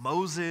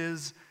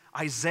 Moses,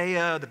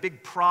 Isaiah, the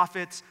big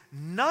prophets,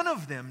 none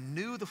of them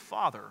knew the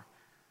Father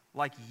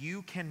like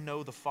you can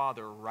know the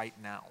Father right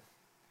now.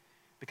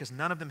 Because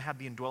none of them had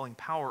the indwelling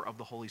power of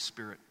the Holy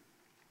Spirit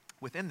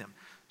within them.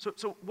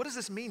 So what does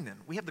this mean then?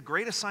 We have the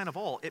greatest sign of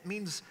all. It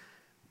means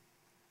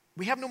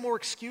we have no more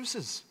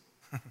excuses.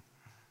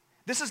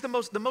 This is the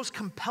most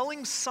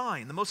compelling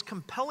sign, the most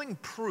compelling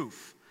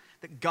proof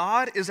that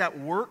God is at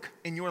work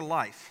in your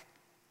life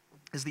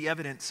is the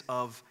evidence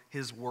of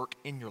his work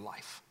in your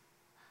life.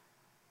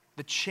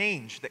 The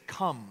change that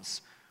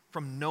comes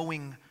from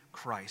knowing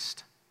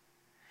Christ.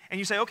 And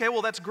you say, okay,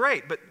 well, that's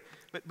great, but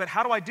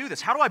how do I do this?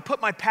 How do I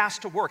put my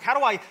past to work? How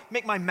do I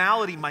make my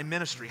malady my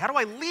ministry? How do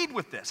I lead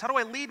with this? How do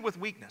I lead with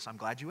weakness? I'm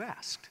glad you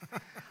asked.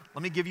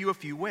 Let me give you a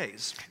few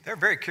ways. They're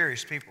very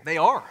curious people. They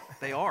are.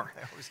 They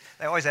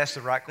always ask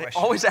the right question.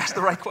 They always ask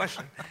the right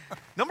question.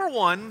 Number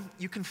one,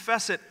 you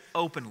confess it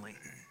openly.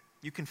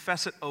 You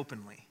confess it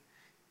openly.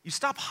 You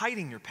stop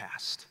hiding your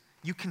past.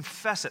 You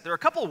confess it. There are a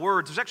couple of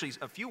words, there's actually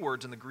a few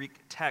words in the Greek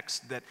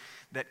text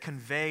that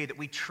convey, that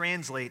we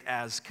translate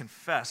as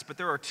confess, but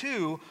there are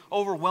two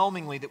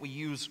overwhelmingly that we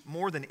use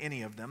more than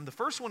any of them. The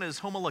first one is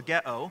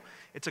homologeo.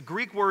 It's a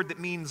Greek word that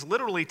means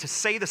literally to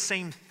say the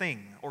same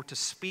thing or to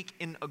speak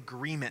in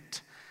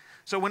agreement.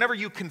 So whenever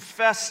you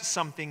confess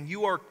something,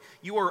 you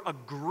are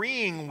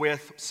agreeing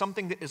with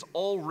something that is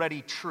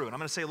already true. And I'm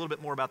going to say a little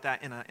bit more about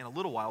that in a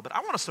little while. But I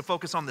want us to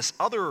focus on this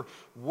other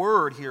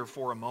word here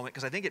for a moment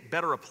because I think it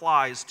better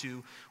applies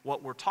to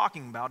what we're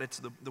talking about.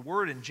 It's the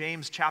word in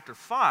James chapter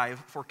 5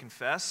 for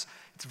confess.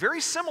 It's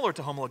very similar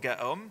to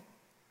homologeo,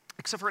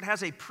 except for it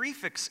has a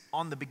prefix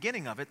on the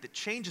beginning of it that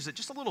changes it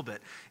just a little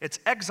bit. It's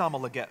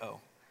exomologeo.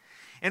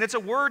 And it's a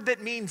word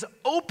that means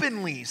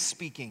openly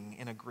speaking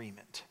in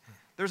agreement.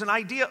 There's an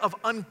idea of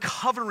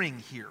uncovering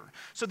here,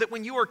 so that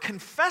when you are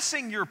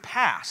confessing your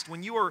past,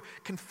 when you are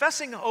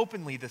confessing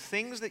openly the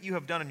things that you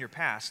have done in your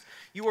past,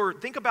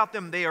 think about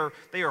them, they are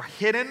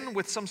hidden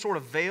with some sort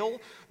of veil.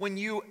 When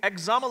you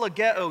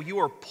examalageo, you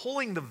are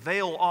pulling the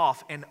veil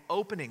off and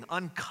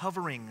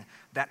uncovering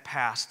that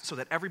past so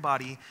that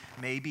everybody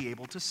may be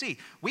able to see.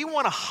 We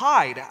want to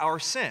hide our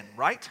sin,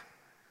 right?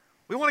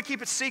 We want to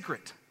keep it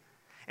secret.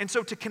 And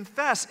so to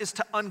confess is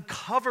to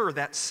uncover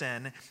that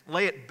sin,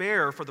 lay it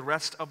bare for the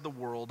rest of the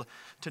world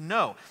to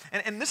know.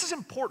 And this is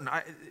important.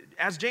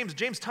 As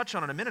James touched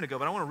on it a minute ago,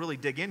 but I want to really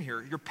dig in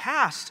here. Your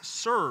past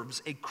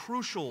serves a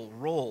crucial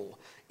role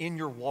in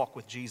your walk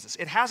with Jesus.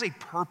 It has a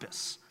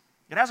purpose.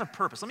 It has a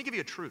purpose. Let me give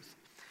you a truth.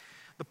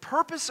 The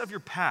purpose of your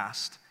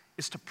past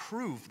is to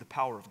prove the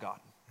power of God.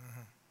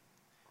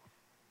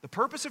 The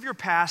purpose of your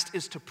past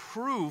is to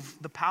prove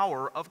the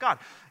power of God.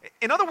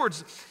 In other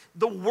words,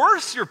 the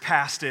worse your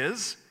past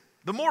is,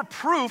 the more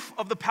proof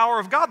of the power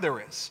of God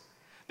there is.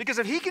 Because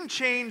if he can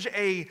change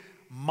a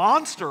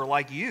monster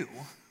like you,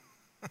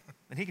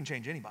 then he can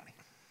change anybody.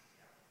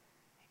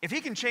 If he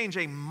can change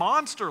a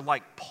monster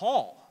like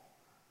Paul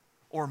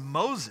or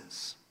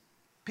Moses,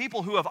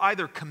 people who have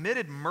either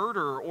committed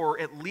murder or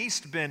at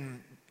least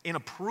been in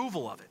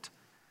approval of it,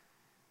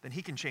 then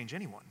he can change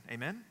anyone.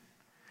 Amen?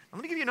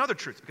 Let me give you another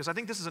truth, because I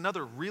think this is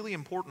another really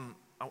important,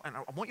 and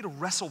I want you to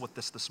wrestle with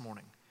this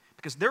morning.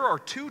 Because there are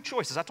two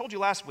choices. I told you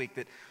last week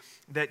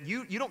that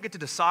you don't get to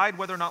decide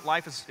whether or not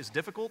life is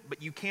difficult, but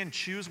you can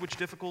choose which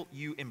difficult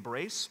you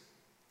embrace.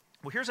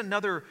 Well, here's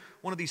another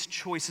one of these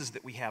choices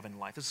that we have in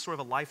life. This is sort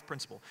of a life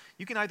principle.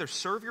 You can either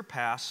serve your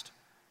past,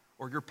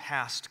 or your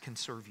past can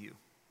serve you.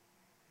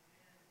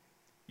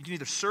 You can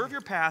either serve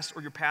your past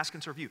or your past can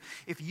serve you.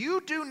 If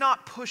you do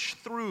not push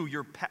through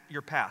your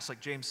past,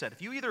 like James said,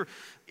 if you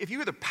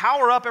either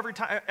power up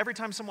every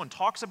time someone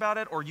talks about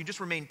it, or you just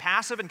remain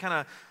passive and kind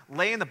of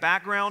lay in the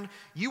background,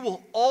 you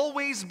will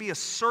always be a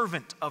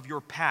servant of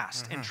your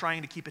past and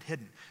trying to keep it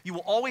hidden. You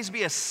will always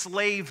be a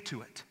slave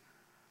to it.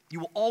 You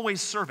will always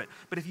serve it.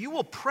 But if you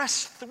will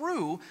press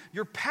through,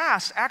 your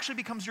past actually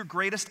becomes your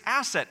greatest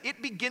asset.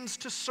 It begins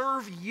to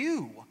serve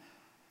you,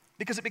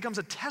 because it becomes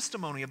a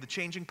testimony of the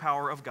changing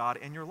power of God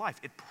in your life.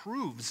 It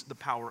proves the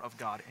power of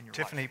God in your life.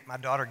 Tiffany, my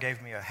daughter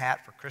gave me a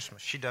hat for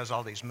Christmas. She does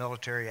all these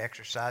military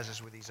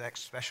exercises with these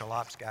ex-special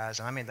ops guys.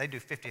 And I mean, they do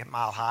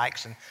 50-mile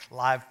hikes and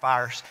live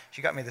fires.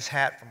 She got me this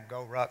hat from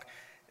Go Ruck.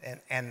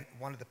 And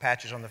one of the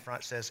patches on the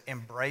front says,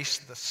 "Embrace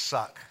the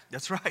suck."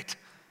 That's right.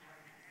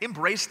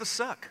 Embrace the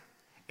suck.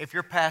 If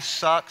your past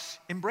sucks,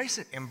 embrace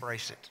it.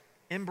 Embrace it.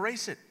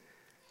 Embrace it.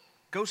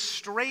 Go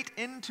straight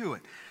into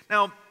it.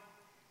 Now,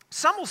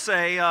 some will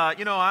say,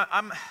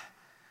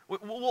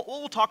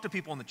 we'll talk to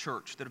people in the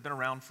church that have been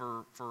around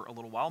for a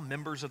little while,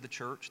 members of the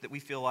church that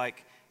we feel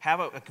like have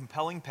a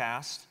compelling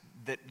past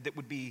that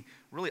would be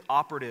really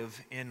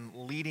operative in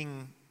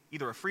leading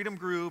either a freedom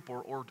group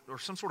or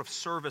some sort of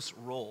service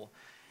role.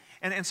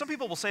 And some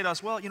people will say to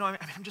us, well,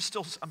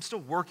 I'm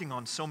still working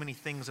on so many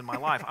things in my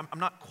life. I'm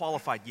not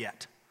qualified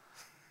yet.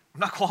 I'm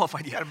not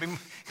qualified yet. You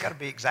got to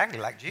be exactly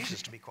like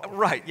Jesus to be qualified.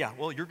 Right, yeah.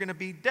 Well, you're going to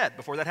be dead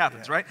before that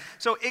happens, right?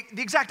 So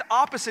the exact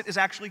opposite is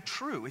actually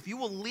true. If you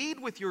will lead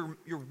with your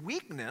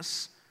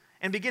weakness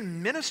and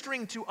begin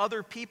ministering to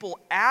other people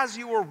as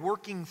you are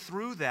working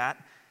through that,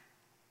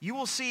 you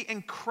will see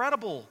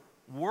incredible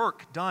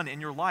work done in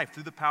your life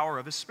through the power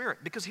of His Spirit.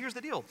 Because here's the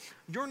deal.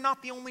 You're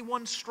not the only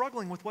one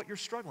struggling with what you're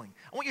struggling.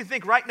 I want you to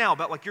think right now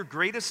about like your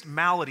greatest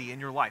malady in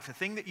your life, the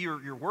thing that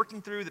you're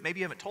working through that maybe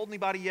you haven't told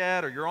anybody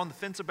yet or you're on the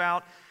fence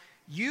about.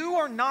 You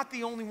are not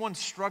the only one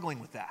struggling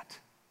with that.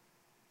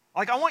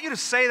 Like, I want you to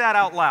say that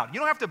out loud. You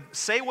don't have to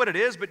say what it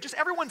is, but just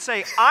everyone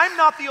say, I'm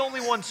not the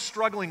only one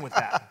struggling with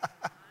that.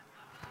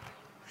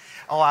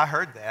 Oh, I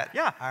heard that.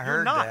 Yeah, I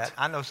heard that.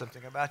 I know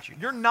something about you.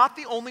 You're not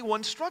the only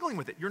one struggling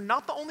with it. You're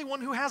not the only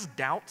one who has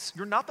doubts.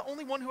 You're not the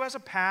only one who has a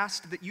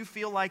past that you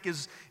feel like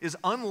is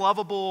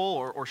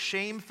unlovable or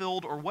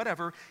shame-filled or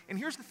whatever. And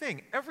here's the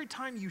thing. Every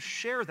time you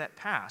share that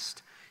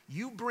past,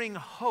 you bring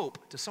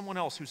hope to someone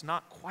else who's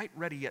not quite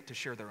ready yet to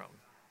share their own.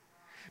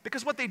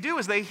 Because what they do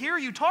is they hear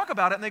you talk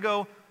about it and they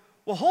go,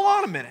 well, hold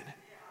on a minute.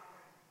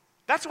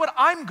 That's what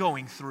I'm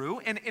going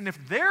through. And if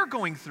they're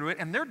going through it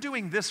and they're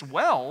doing this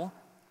well,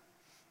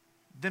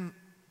 then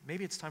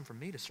maybe it's time for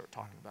me to start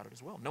talking about it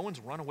as well. No one's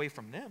run away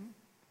from them.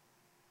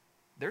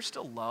 They're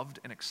still loved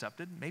and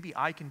accepted. Maybe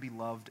I can be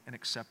loved and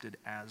accepted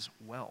as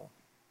well.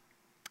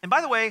 And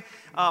by the way,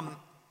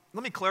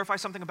 let me clarify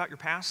something about your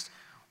past.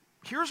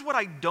 Here's what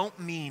I don't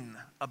mean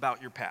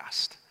about your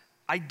past.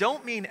 I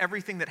don't mean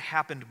everything that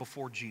happened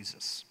before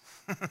Jesus.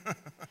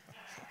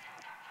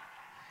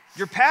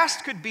 Your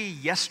past could be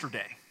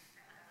yesterday.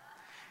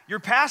 Your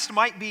past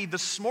might be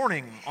this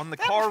morning on the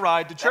car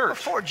ride to church.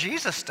 Before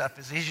Jesus stuff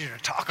is easier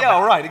to talk about.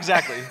 Yeah, right,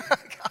 exactly.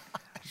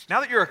 Now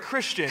that you're a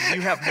Christian,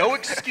 you have no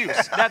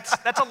excuse.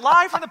 That's a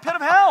lie from the pit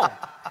of hell.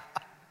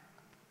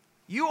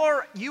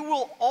 You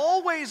will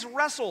always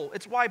wrestle.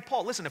 It's why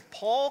Paul, listen, if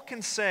Paul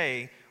can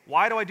say,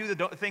 why do I do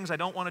the things I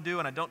don't want to do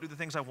and I don't do the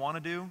things I want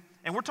to do?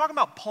 And we're talking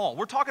about Paul.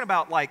 We're talking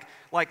about like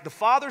the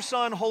Father,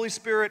 Son, Holy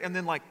Spirit, and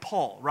then like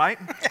Paul, right?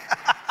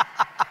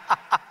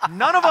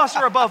 None of us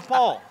are above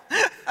Paul.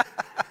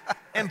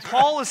 And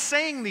Paul is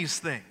saying these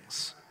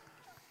things.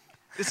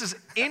 This is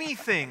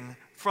anything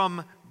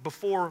from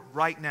before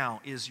right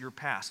now is your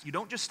past. You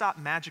don't just stop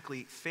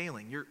magically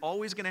failing. You're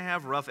always going to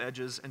have rough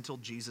edges until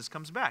Jesus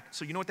comes back.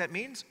 So you know what that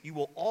means? You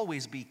will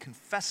always be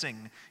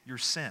confessing your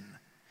sin.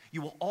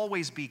 You will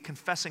always be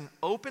confessing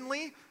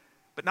openly,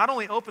 but not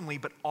only openly,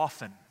 but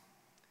often.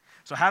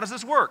 So how does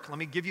this work? Let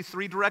me give you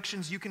 3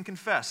 directions you can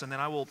confess, and then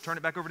I will turn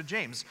it back over to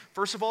James.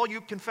 First of all,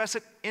 you confess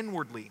it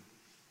inwardly.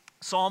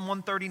 Psalm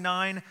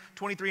 139,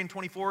 23 and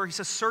 24, he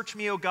says, "Search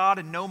me, O God,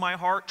 and know my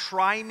heart.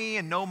 Try me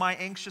and know my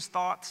anxious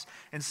thoughts,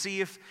 and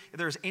see if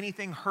there's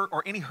anything hurt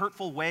or any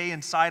hurtful way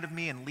inside of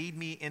me, and lead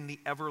me in the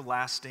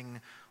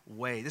everlasting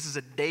way." This is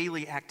a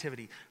daily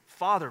activity.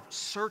 Father,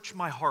 search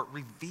my heart.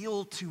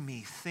 Reveal to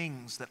me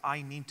things that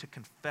I need to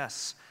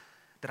confess,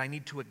 that I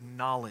need to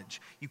acknowledge.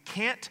 You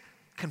can't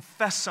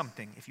confess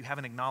something if you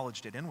haven't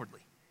acknowledged it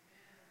inwardly.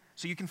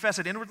 So you confess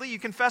it inwardly, you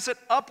confess it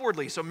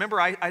upwardly. So remember,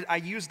 I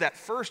used that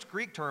first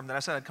Greek term that I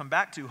said I'd come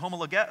back to,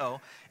 homologeo.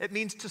 It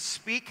means to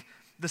speak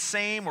the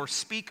same or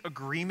speak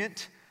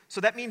agreement.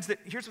 So that means that,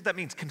 here's what that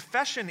means.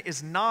 Confession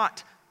is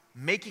not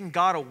making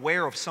God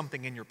aware of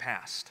something in your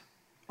past.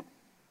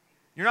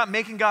 You're not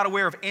making God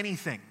aware of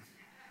anything.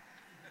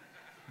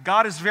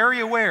 God is very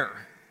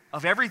aware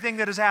of everything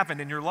that has happened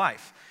in your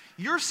life.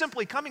 You're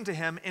simply coming to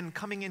him and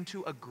coming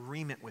into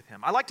agreement with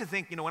him. I like to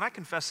think, when I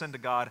confess sin to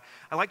God,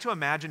 I like to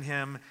imagine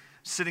him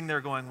sitting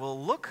there going, well,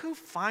 look who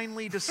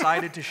finally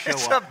decided to show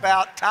It's up. It's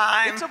about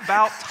time. It's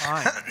about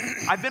time.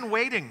 I've been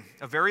waiting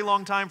a very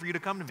long time for you to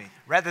come to me.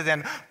 Rather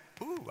than,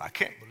 ooh, I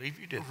can't believe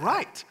you did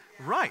that.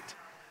 Right.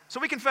 So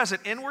we confess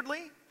it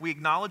inwardly, we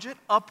acknowledge it.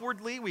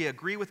 Upwardly, we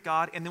agree with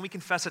God, and then we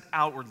confess it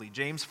outwardly.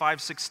 James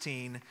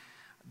 5:16,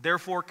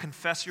 "Therefore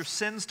confess your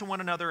sins to one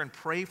another and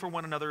pray for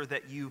one another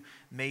that you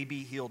may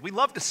be healed." We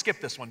love to skip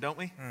this one, don't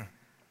we?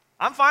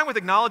 I'm fine with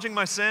acknowledging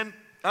my sin.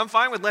 I'm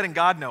fine with letting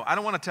God know. I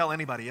don't want to tell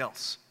anybody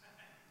else.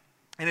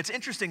 And it's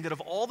interesting that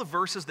of all the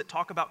verses that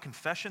talk about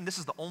confession, this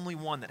is the only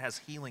one that has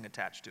healing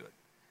attached to it.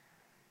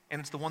 And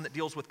it's the one that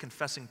deals with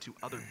confessing to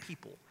other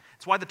people.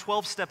 It's why the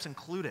 12 steps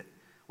include it.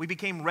 We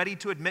became ready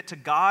to admit to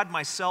God,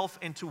 myself,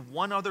 and to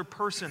one other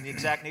person the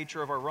exact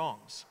nature of our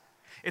wrongs.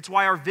 It's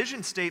why our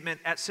vision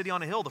statement at City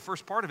on a Hill, the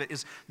first part of it,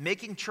 is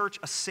making church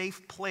a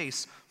safe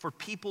place for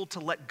people to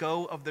let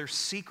go of their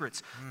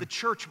secrets. The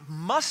church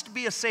must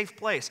be a safe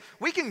place.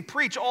 We can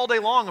preach all day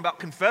long about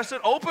confess it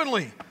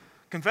openly,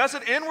 confess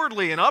it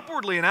inwardly and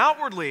upwardly and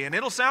outwardly, and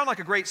it'll sound like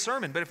a great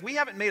sermon, but if we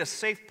haven't made a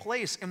safe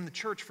place in the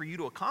church for you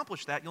to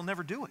accomplish that, you'll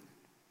never do it.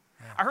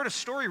 Yeah. I heard a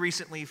story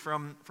recently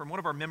from one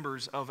of our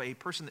members of a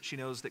person that she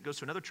knows that goes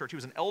to another church. He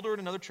was an elder in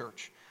another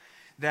church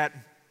that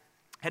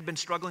had been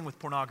struggling with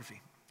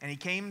pornography. And he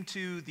came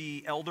to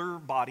the elder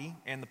body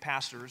and the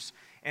pastors,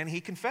 and he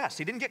confessed.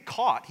 He didn't get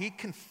caught. He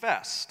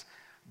confessed,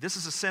 "This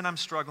is a sin I'm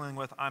struggling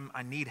with.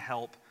 I need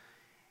help."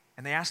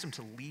 And they asked him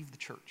to leave the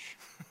church.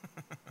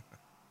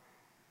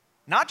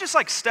 Not just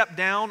like step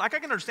down. I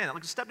can understand that.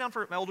 Like step down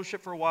for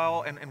eldership for a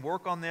while and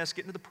work on this,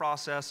 get into the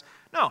process.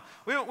 No,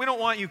 we don't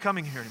want you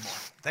coming here anymore.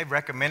 They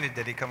recommended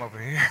that he come over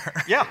here.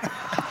 Yeah,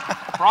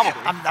 probably.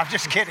 I'm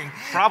just kidding.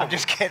 Probably. I'm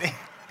just kidding.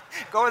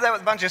 Go over there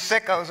with a bunch of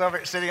sickos over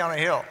at City on a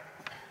Hill.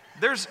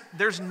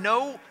 There's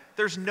no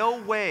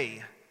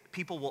way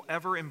people will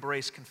ever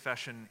embrace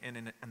confession in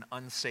an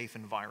unsafe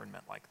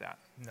environment like that.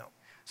 No.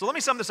 So let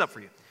me sum this up for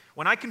you.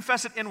 When I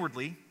confess it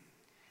inwardly,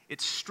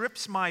 it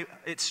strips my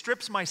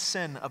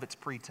sin of its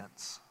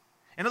pretense.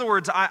 In other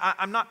words,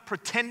 I'm not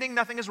pretending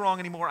nothing is wrong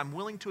anymore. I'm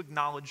willing to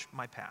acknowledge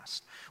my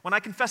past. When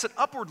I confess it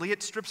upwardly,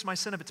 it strips my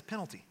sin of its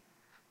penalty.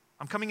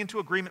 I'm coming into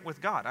agreement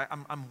with God.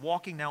 I'm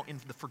walking now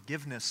into the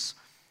forgiveness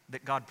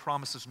that God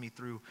promises me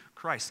through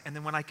Christ. And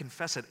then when I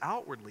confess it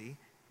outwardly,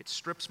 it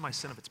strips my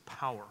sin of its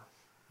power.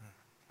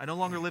 I no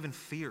longer live in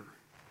fear.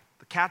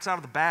 The cat's out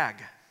of the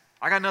bag.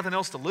 I got nothing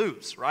else to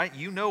lose, right?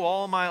 You know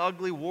all my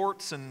ugly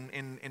warts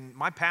and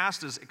my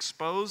past is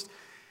exposed,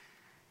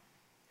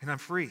 and I'm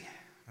free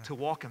to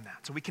walk in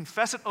that. So we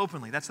confess it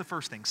openly. That's the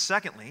first thing.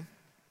 Secondly,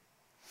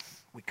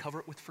 we cover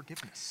it with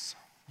forgiveness.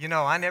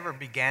 I never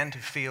began to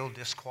feel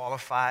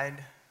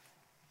disqualified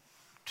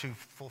to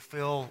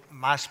fulfill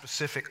my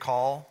specific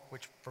call,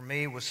 which for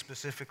me was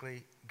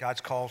specifically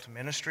God's call to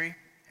ministry.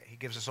 He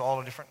gives us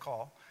all a different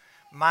call.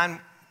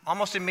 Mine,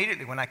 almost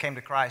immediately when I came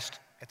to Christ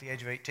at the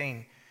age of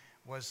 18,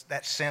 was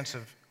that sense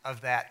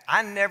of that.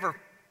 I never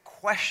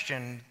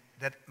questioned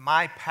that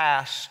my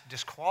past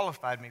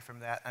disqualified me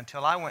from that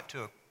until I went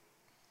to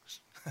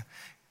a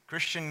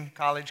Christian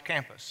college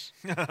campus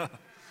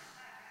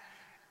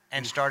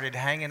and started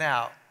hanging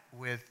out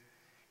with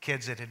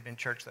kids that had been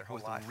church their whole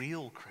life. With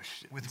real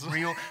Christians. With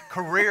real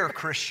career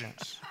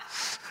Christians.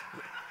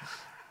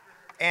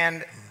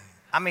 And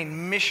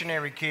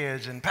missionary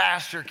kids and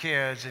pastor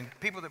kids and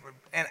people that were,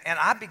 and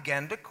I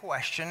began to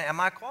question, am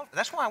I qualified?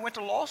 That's why I went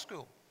to law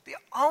school. The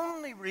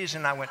only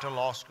reason I went to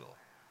law school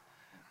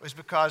was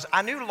because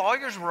I knew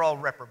lawyers were all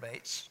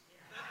reprobates.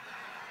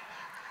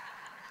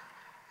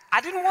 I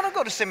didn't want to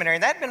go to seminary,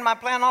 and that had been my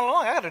plan all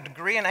along. I got a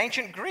degree in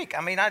ancient Greek.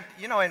 I mean, a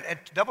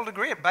double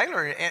degree at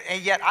Baylor,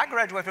 and yet I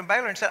graduated from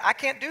Baylor and said, I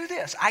can't do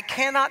this. I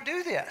cannot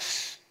do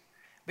this.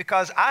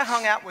 Because I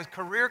hung out with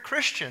career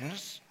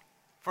Christians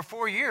for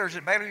 4 years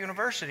at Baylor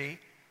University,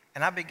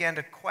 and I began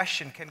to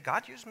question, can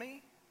God use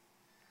me?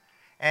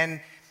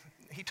 And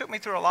he took me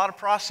through a lot of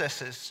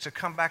processes to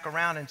come back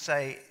around and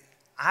say,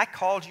 I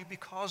called you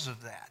because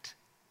of that.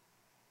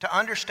 To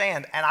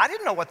understand, and I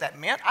didn't know what that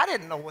meant. I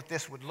didn't know what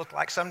this would look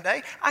like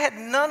someday. I had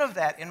none of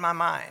that in my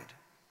mind.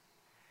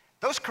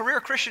 Those career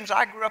Christians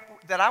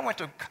that I went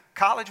to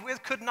college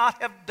with could not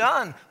have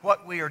done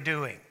what we are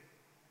doing.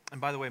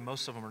 And by the way,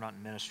 most of them are not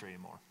in ministry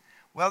anymore.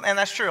 Well, and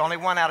that's true. Only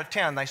 1 out of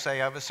 10, they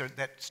say, of us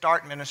that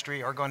start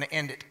ministry are going to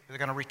end it. They're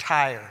going to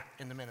retire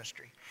in the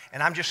ministry.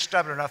 And I'm just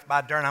stubborn enough,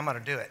 by darn, I'm going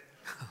to do it.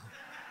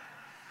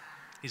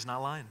 He's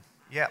not lying.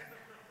 Yep.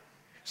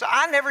 So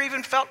I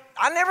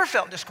never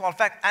felt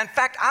disqualified. In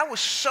fact, I was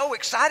so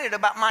excited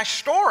about my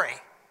story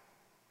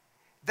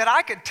that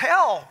I could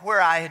tell where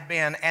I had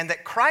been and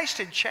that Christ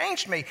had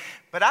changed me.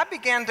 But I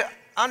began to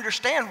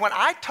understand when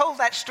I told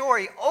that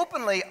story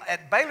openly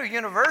at Baylor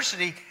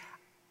University,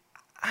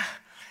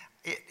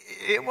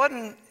 it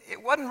wasn't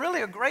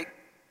really a great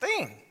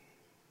thing.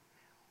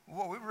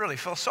 Well, we really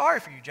feel sorry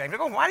for you, James. I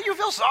go, why do you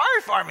feel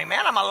sorry for me,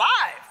 man? I'm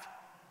alive.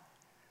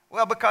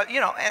 Well, because,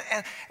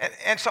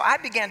 and so I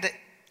began to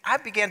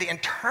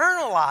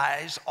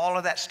internalize all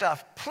of that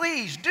stuff.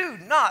 Please do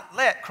not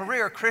let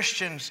career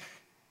Christians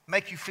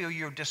make you feel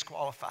you're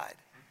disqualified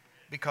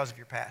because of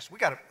your past. We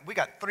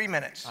got 3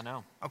 minutes. I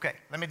know. Okay,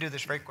 let me do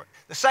this very quick.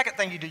 The second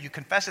thing you do, you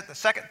confess it. The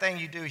second thing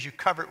you do is you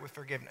cover it with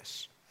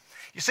forgiveness.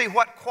 You see,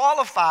 what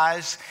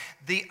qualifies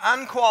the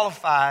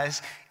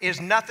unqualifies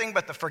is nothing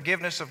but the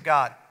forgiveness of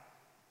God.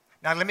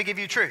 Now, let me give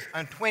you the truth.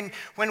 And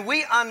when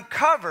we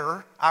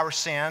uncover our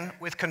sin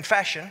with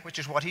confession, which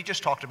is what he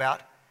just talked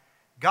about,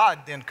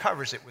 God then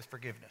covers it with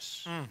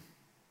forgiveness.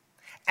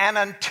 And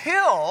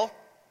until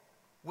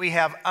we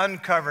have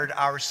uncovered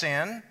our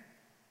sin,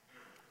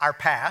 our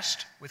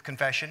past, with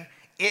confession,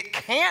 it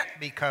can't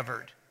be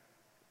covered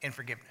in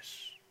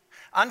forgiveness.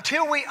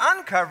 Until we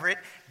uncover it,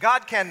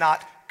 God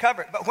cannot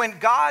cover it. But when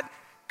God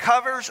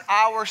covers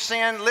our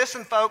sin,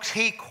 listen, folks,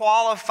 he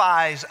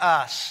qualifies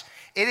us.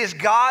 It is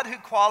God who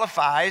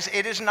qualifies.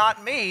 It is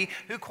not me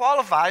who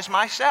qualifies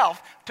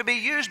myself to be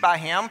used by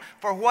him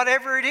for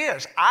whatever it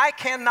is. I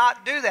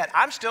cannot do that.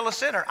 I'm still a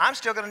sinner. I'm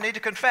still going to need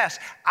to confess.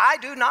 I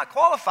do not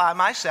qualify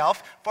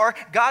myself for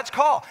God's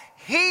call.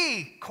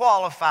 He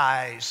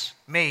qualifies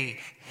me.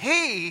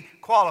 He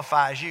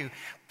qualifies you.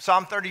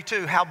 Psalm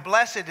 32, how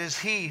blessed is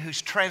he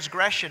whose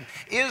transgression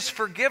is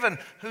forgiven,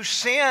 whose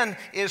sin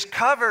is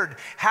covered.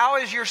 How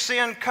is your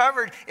sin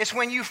covered? It's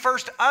when you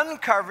first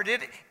uncovered it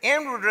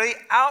inwardly,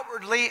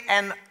 outwardly,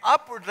 and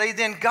upwardly.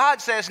 Then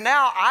God says,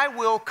 now I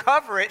will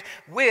cover it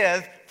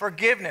with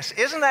forgiveness.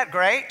 Isn't that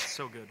great?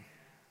 So good.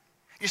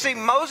 You see,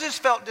 Moses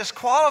felt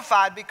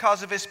disqualified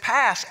because of his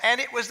past, and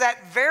it was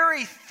that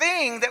very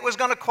thing that was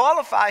going to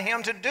qualify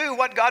him to do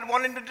what God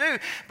wanted him to do,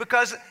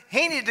 because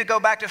he needed to go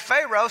back to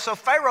Pharaoh so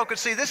Pharaoh could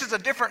see this is a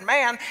different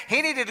man.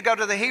 He needed to go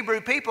to the Hebrew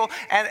people,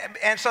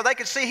 and so they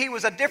could see he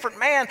was a different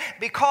man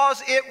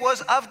because it was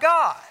of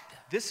God.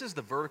 This is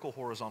the vertical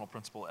horizontal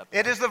principle.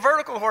 It is the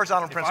vertical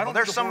horizontal principle.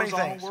 There's so many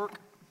things. Work,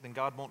 then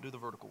God won't do the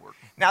vertical work.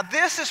 Now,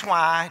 this is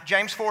why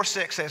James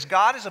 4:6 says,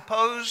 God is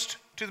opposed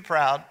to the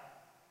proud,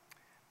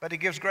 but he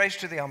gives grace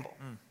to the humble.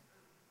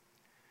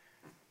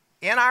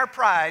 In our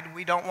pride,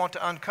 we don't want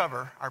to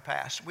uncover our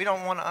past. We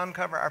don't want to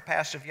uncover our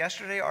past of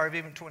yesterday or of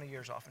even 20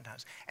 years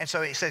oftentimes. And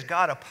so it says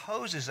God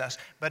opposes us,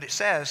 but it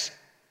says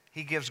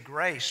he gives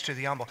grace to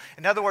the humble.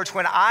 In other words,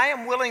 when I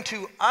am willing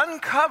to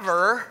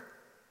uncover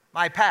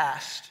my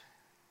past,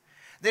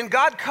 then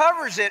God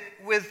covers it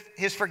with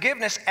his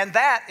forgiveness, and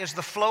that is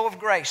the flow of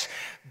grace.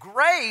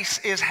 Grace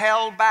is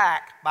held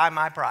back by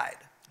my pride.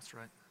 That's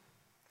right.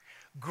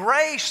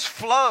 Grace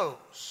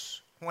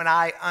flows when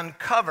I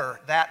uncover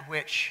that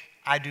which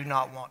I do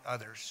not want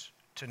others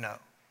to know.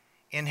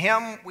 In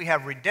him we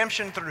have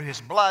redemption through his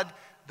blood,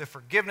 the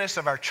forgiveness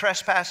of our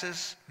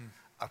trespasses,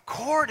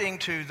 according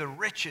to the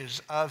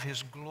riches of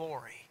his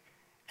glory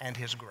and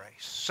his grace.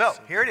 So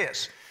here it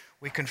is.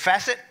 We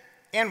confess it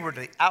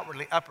inwardly,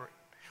 outwardly, upwardly.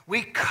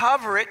 We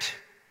cover it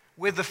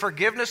with the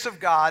forgiveness of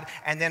God,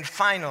 and then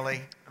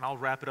finally... And I'll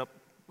wrap it up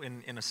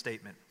in a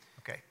statement.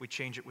 Okay. We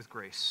change it with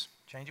grace.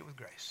 Change it with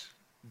grace.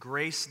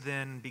 Grace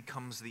then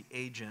becomes the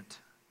agent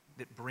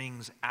that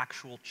brings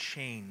actual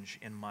change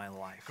in my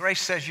life. Grace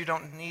says you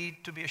don't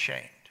need to be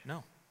ashamed.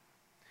 No.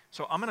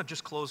 So I'm going to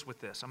just close with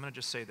this. I'm going to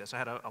just say this. I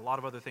had a lot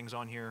of other things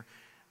on here.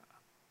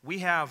 We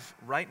have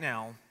right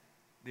now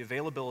the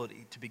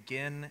availability to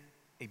begin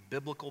a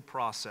biblical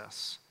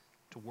process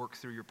to work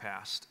through your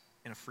past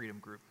in a freedom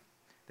group.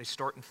 They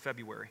start in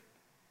February.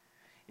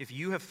 If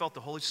you have felt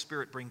the Holy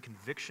Spirit bring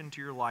conviction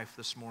to your life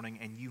this morning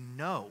and you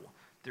know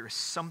there is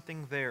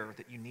something there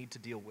that you need to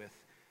deal with,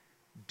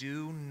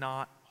 do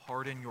not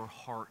harden your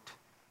heart,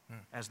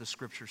 as the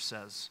scripture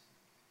says,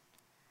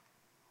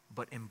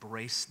 but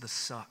embrace the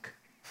suck.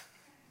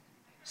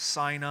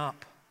 Sign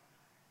up.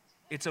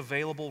 It's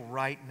available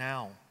right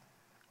now.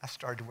 I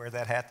started to wear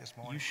that hat this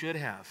morning. You should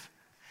have.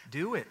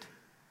 Do it.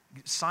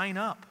 Sign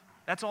up.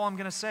 That's all I'm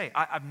going to say.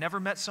 I've never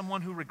met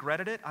someone who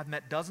regretted it. I've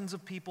met dozens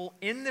of people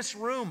in this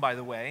room, by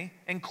the way,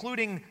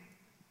 including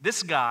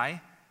this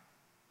guy,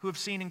 who have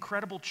seen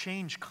incredible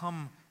change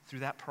come through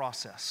that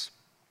process.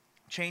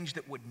 Change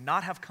that would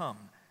not have come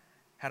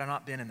had I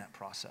not been in that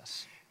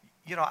process.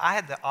 You know, I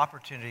had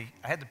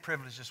the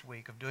privilege this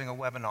week of doing a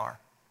webinar.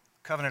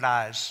 Covenant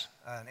Eyes,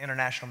 an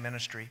international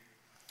ministry,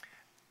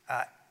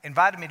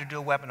 invited me to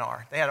do a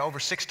webinar. They had over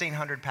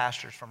 1,600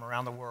 pastors from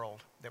around the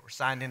world that were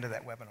signed into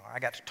that webinar. I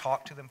got to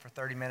talk to them for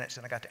 30 minutes,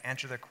 and I got to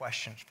answer their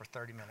questions for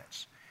 30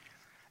 minutes.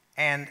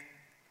 And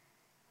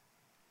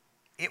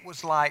it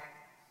was like,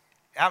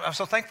 I'm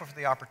so thankful for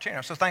the opportunity.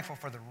 I'm so thankful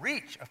for the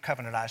reach of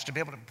Covenant Eyes to be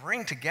able to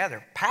bring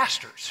together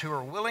pastors who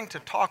are willing to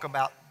talk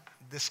about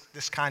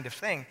this kind of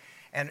thing.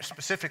 And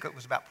specifically, it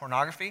was about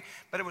pornography,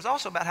 but it was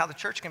also about how the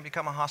church can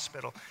become a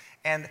hospital.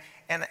 And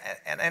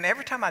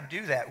every time I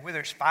do that, whether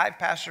it's 5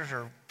 pastors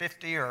or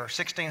 50 or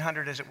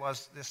 1,600 as it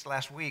was this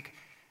last week,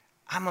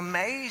 I'm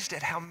amazed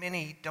at how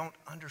many don't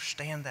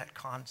understand that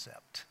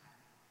concept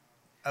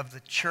of the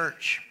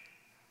church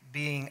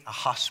being a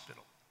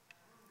hospital,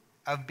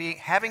 of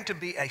having to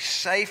be a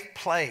safe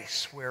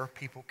place where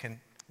people can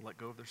let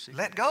go of their secrets.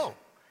 Let go,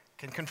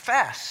 can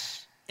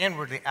confess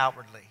inwardly,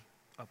 outwardly,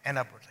 and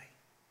upwardly.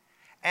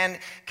 And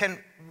can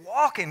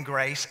walk in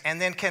grace,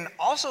 and then can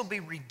also be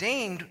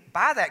redeemed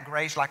by that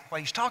grace, like what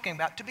he's talking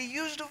about, to be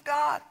used of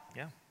God.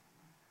 Yeah.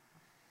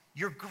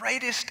 Your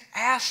greatest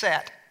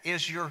asset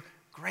is your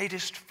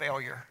greatest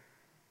failure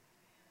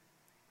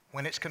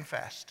when it's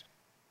confessed,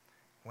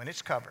 when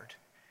it's covered,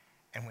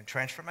 and when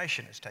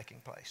transformation is taking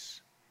place.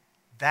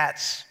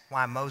 That's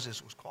why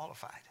Moses was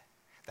qualified.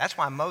 That's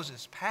why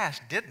Moses'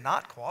 past did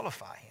not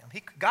qualify him.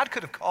 God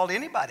could have called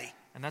anybody.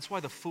 And that's why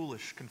the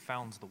foolish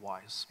confounds the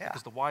wise. Yeah.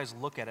 Because the wise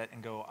look at it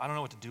and go, I don't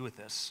know what to do with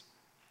this.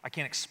 I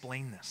can't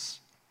explain this.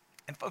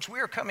 And folks, we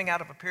are coming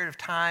out of a period of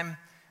time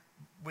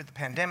with the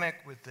pandemic,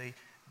 with the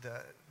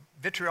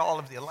vitriol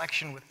of the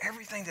election, with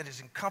everything that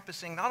is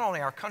encompassing not only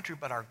our country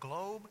but our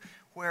globe,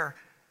 where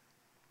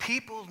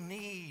people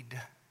need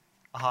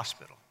a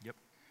hospital. Yep.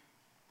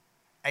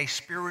 A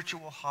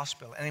spiritual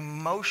hospital, an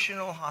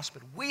emotional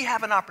hospital. We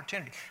have an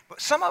opportunity,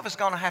 but some of us are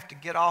going to have to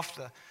get off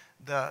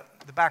the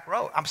back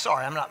row. I'm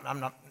sorry, I'm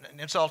not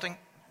insulting.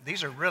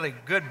 These are really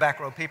good back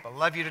row people.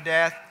 Love you to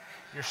death.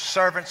 You're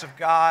servants of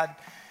God.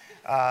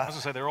 I was going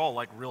to say, they're all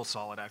like real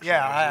solid, actually.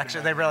 Yeah,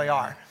 actually, they really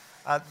are.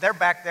 They're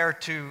back there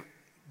to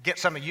get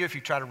some of you if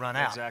you try to run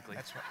out. Exactly.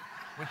 That's what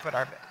we put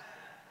our...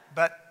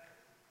 But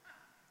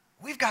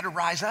we've got to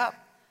rise up.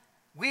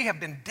 We have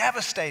been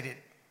devastated.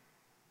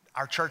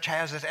 Our church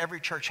has, as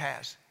every church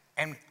has.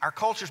 And our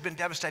culture's been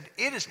devastated.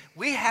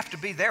 We have to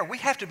be there. We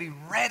have to be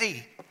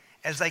ready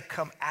as they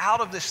come out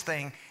of this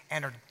thing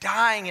and are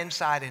dying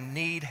inside and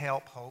need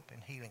help, hope,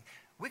 and healing.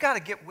 We got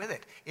to get with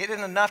it. It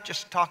isn't enough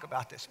just to talk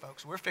about this,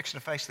 folks. We're fixing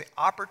to face the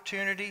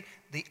opportunity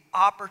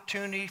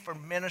for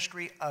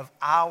ministry of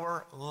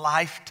our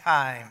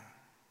lifetime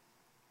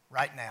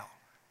right now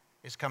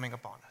is coming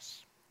upon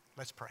us.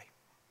 Let's pray.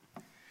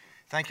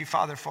 Thank you,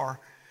 Father, for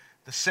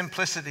the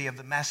simplicity of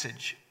the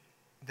message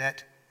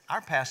that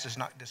our past does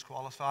not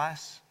disqualify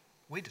us.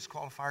 We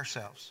disqualify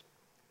ourselves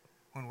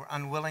when we're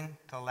unwilling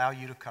to allow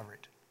you to cover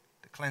it,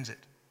 to cleanse it,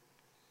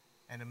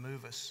 and to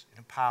move us and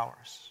empower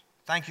us.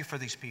 Thank you for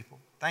these people.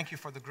 Thank you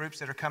for the groups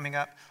that are coming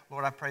up.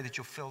 Lord, I pray that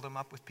you'll fill them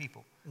up with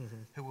people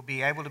who will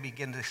be able to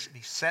begin to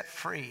be set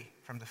free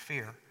from the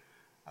fear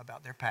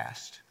about their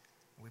past.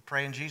 We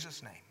pray in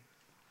Jesus' name.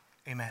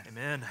 Amen.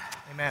 Amen.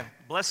 Amen.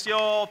 Bless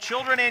y'all.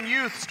 Children and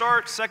youth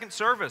start second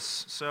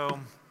service. So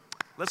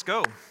let's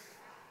go.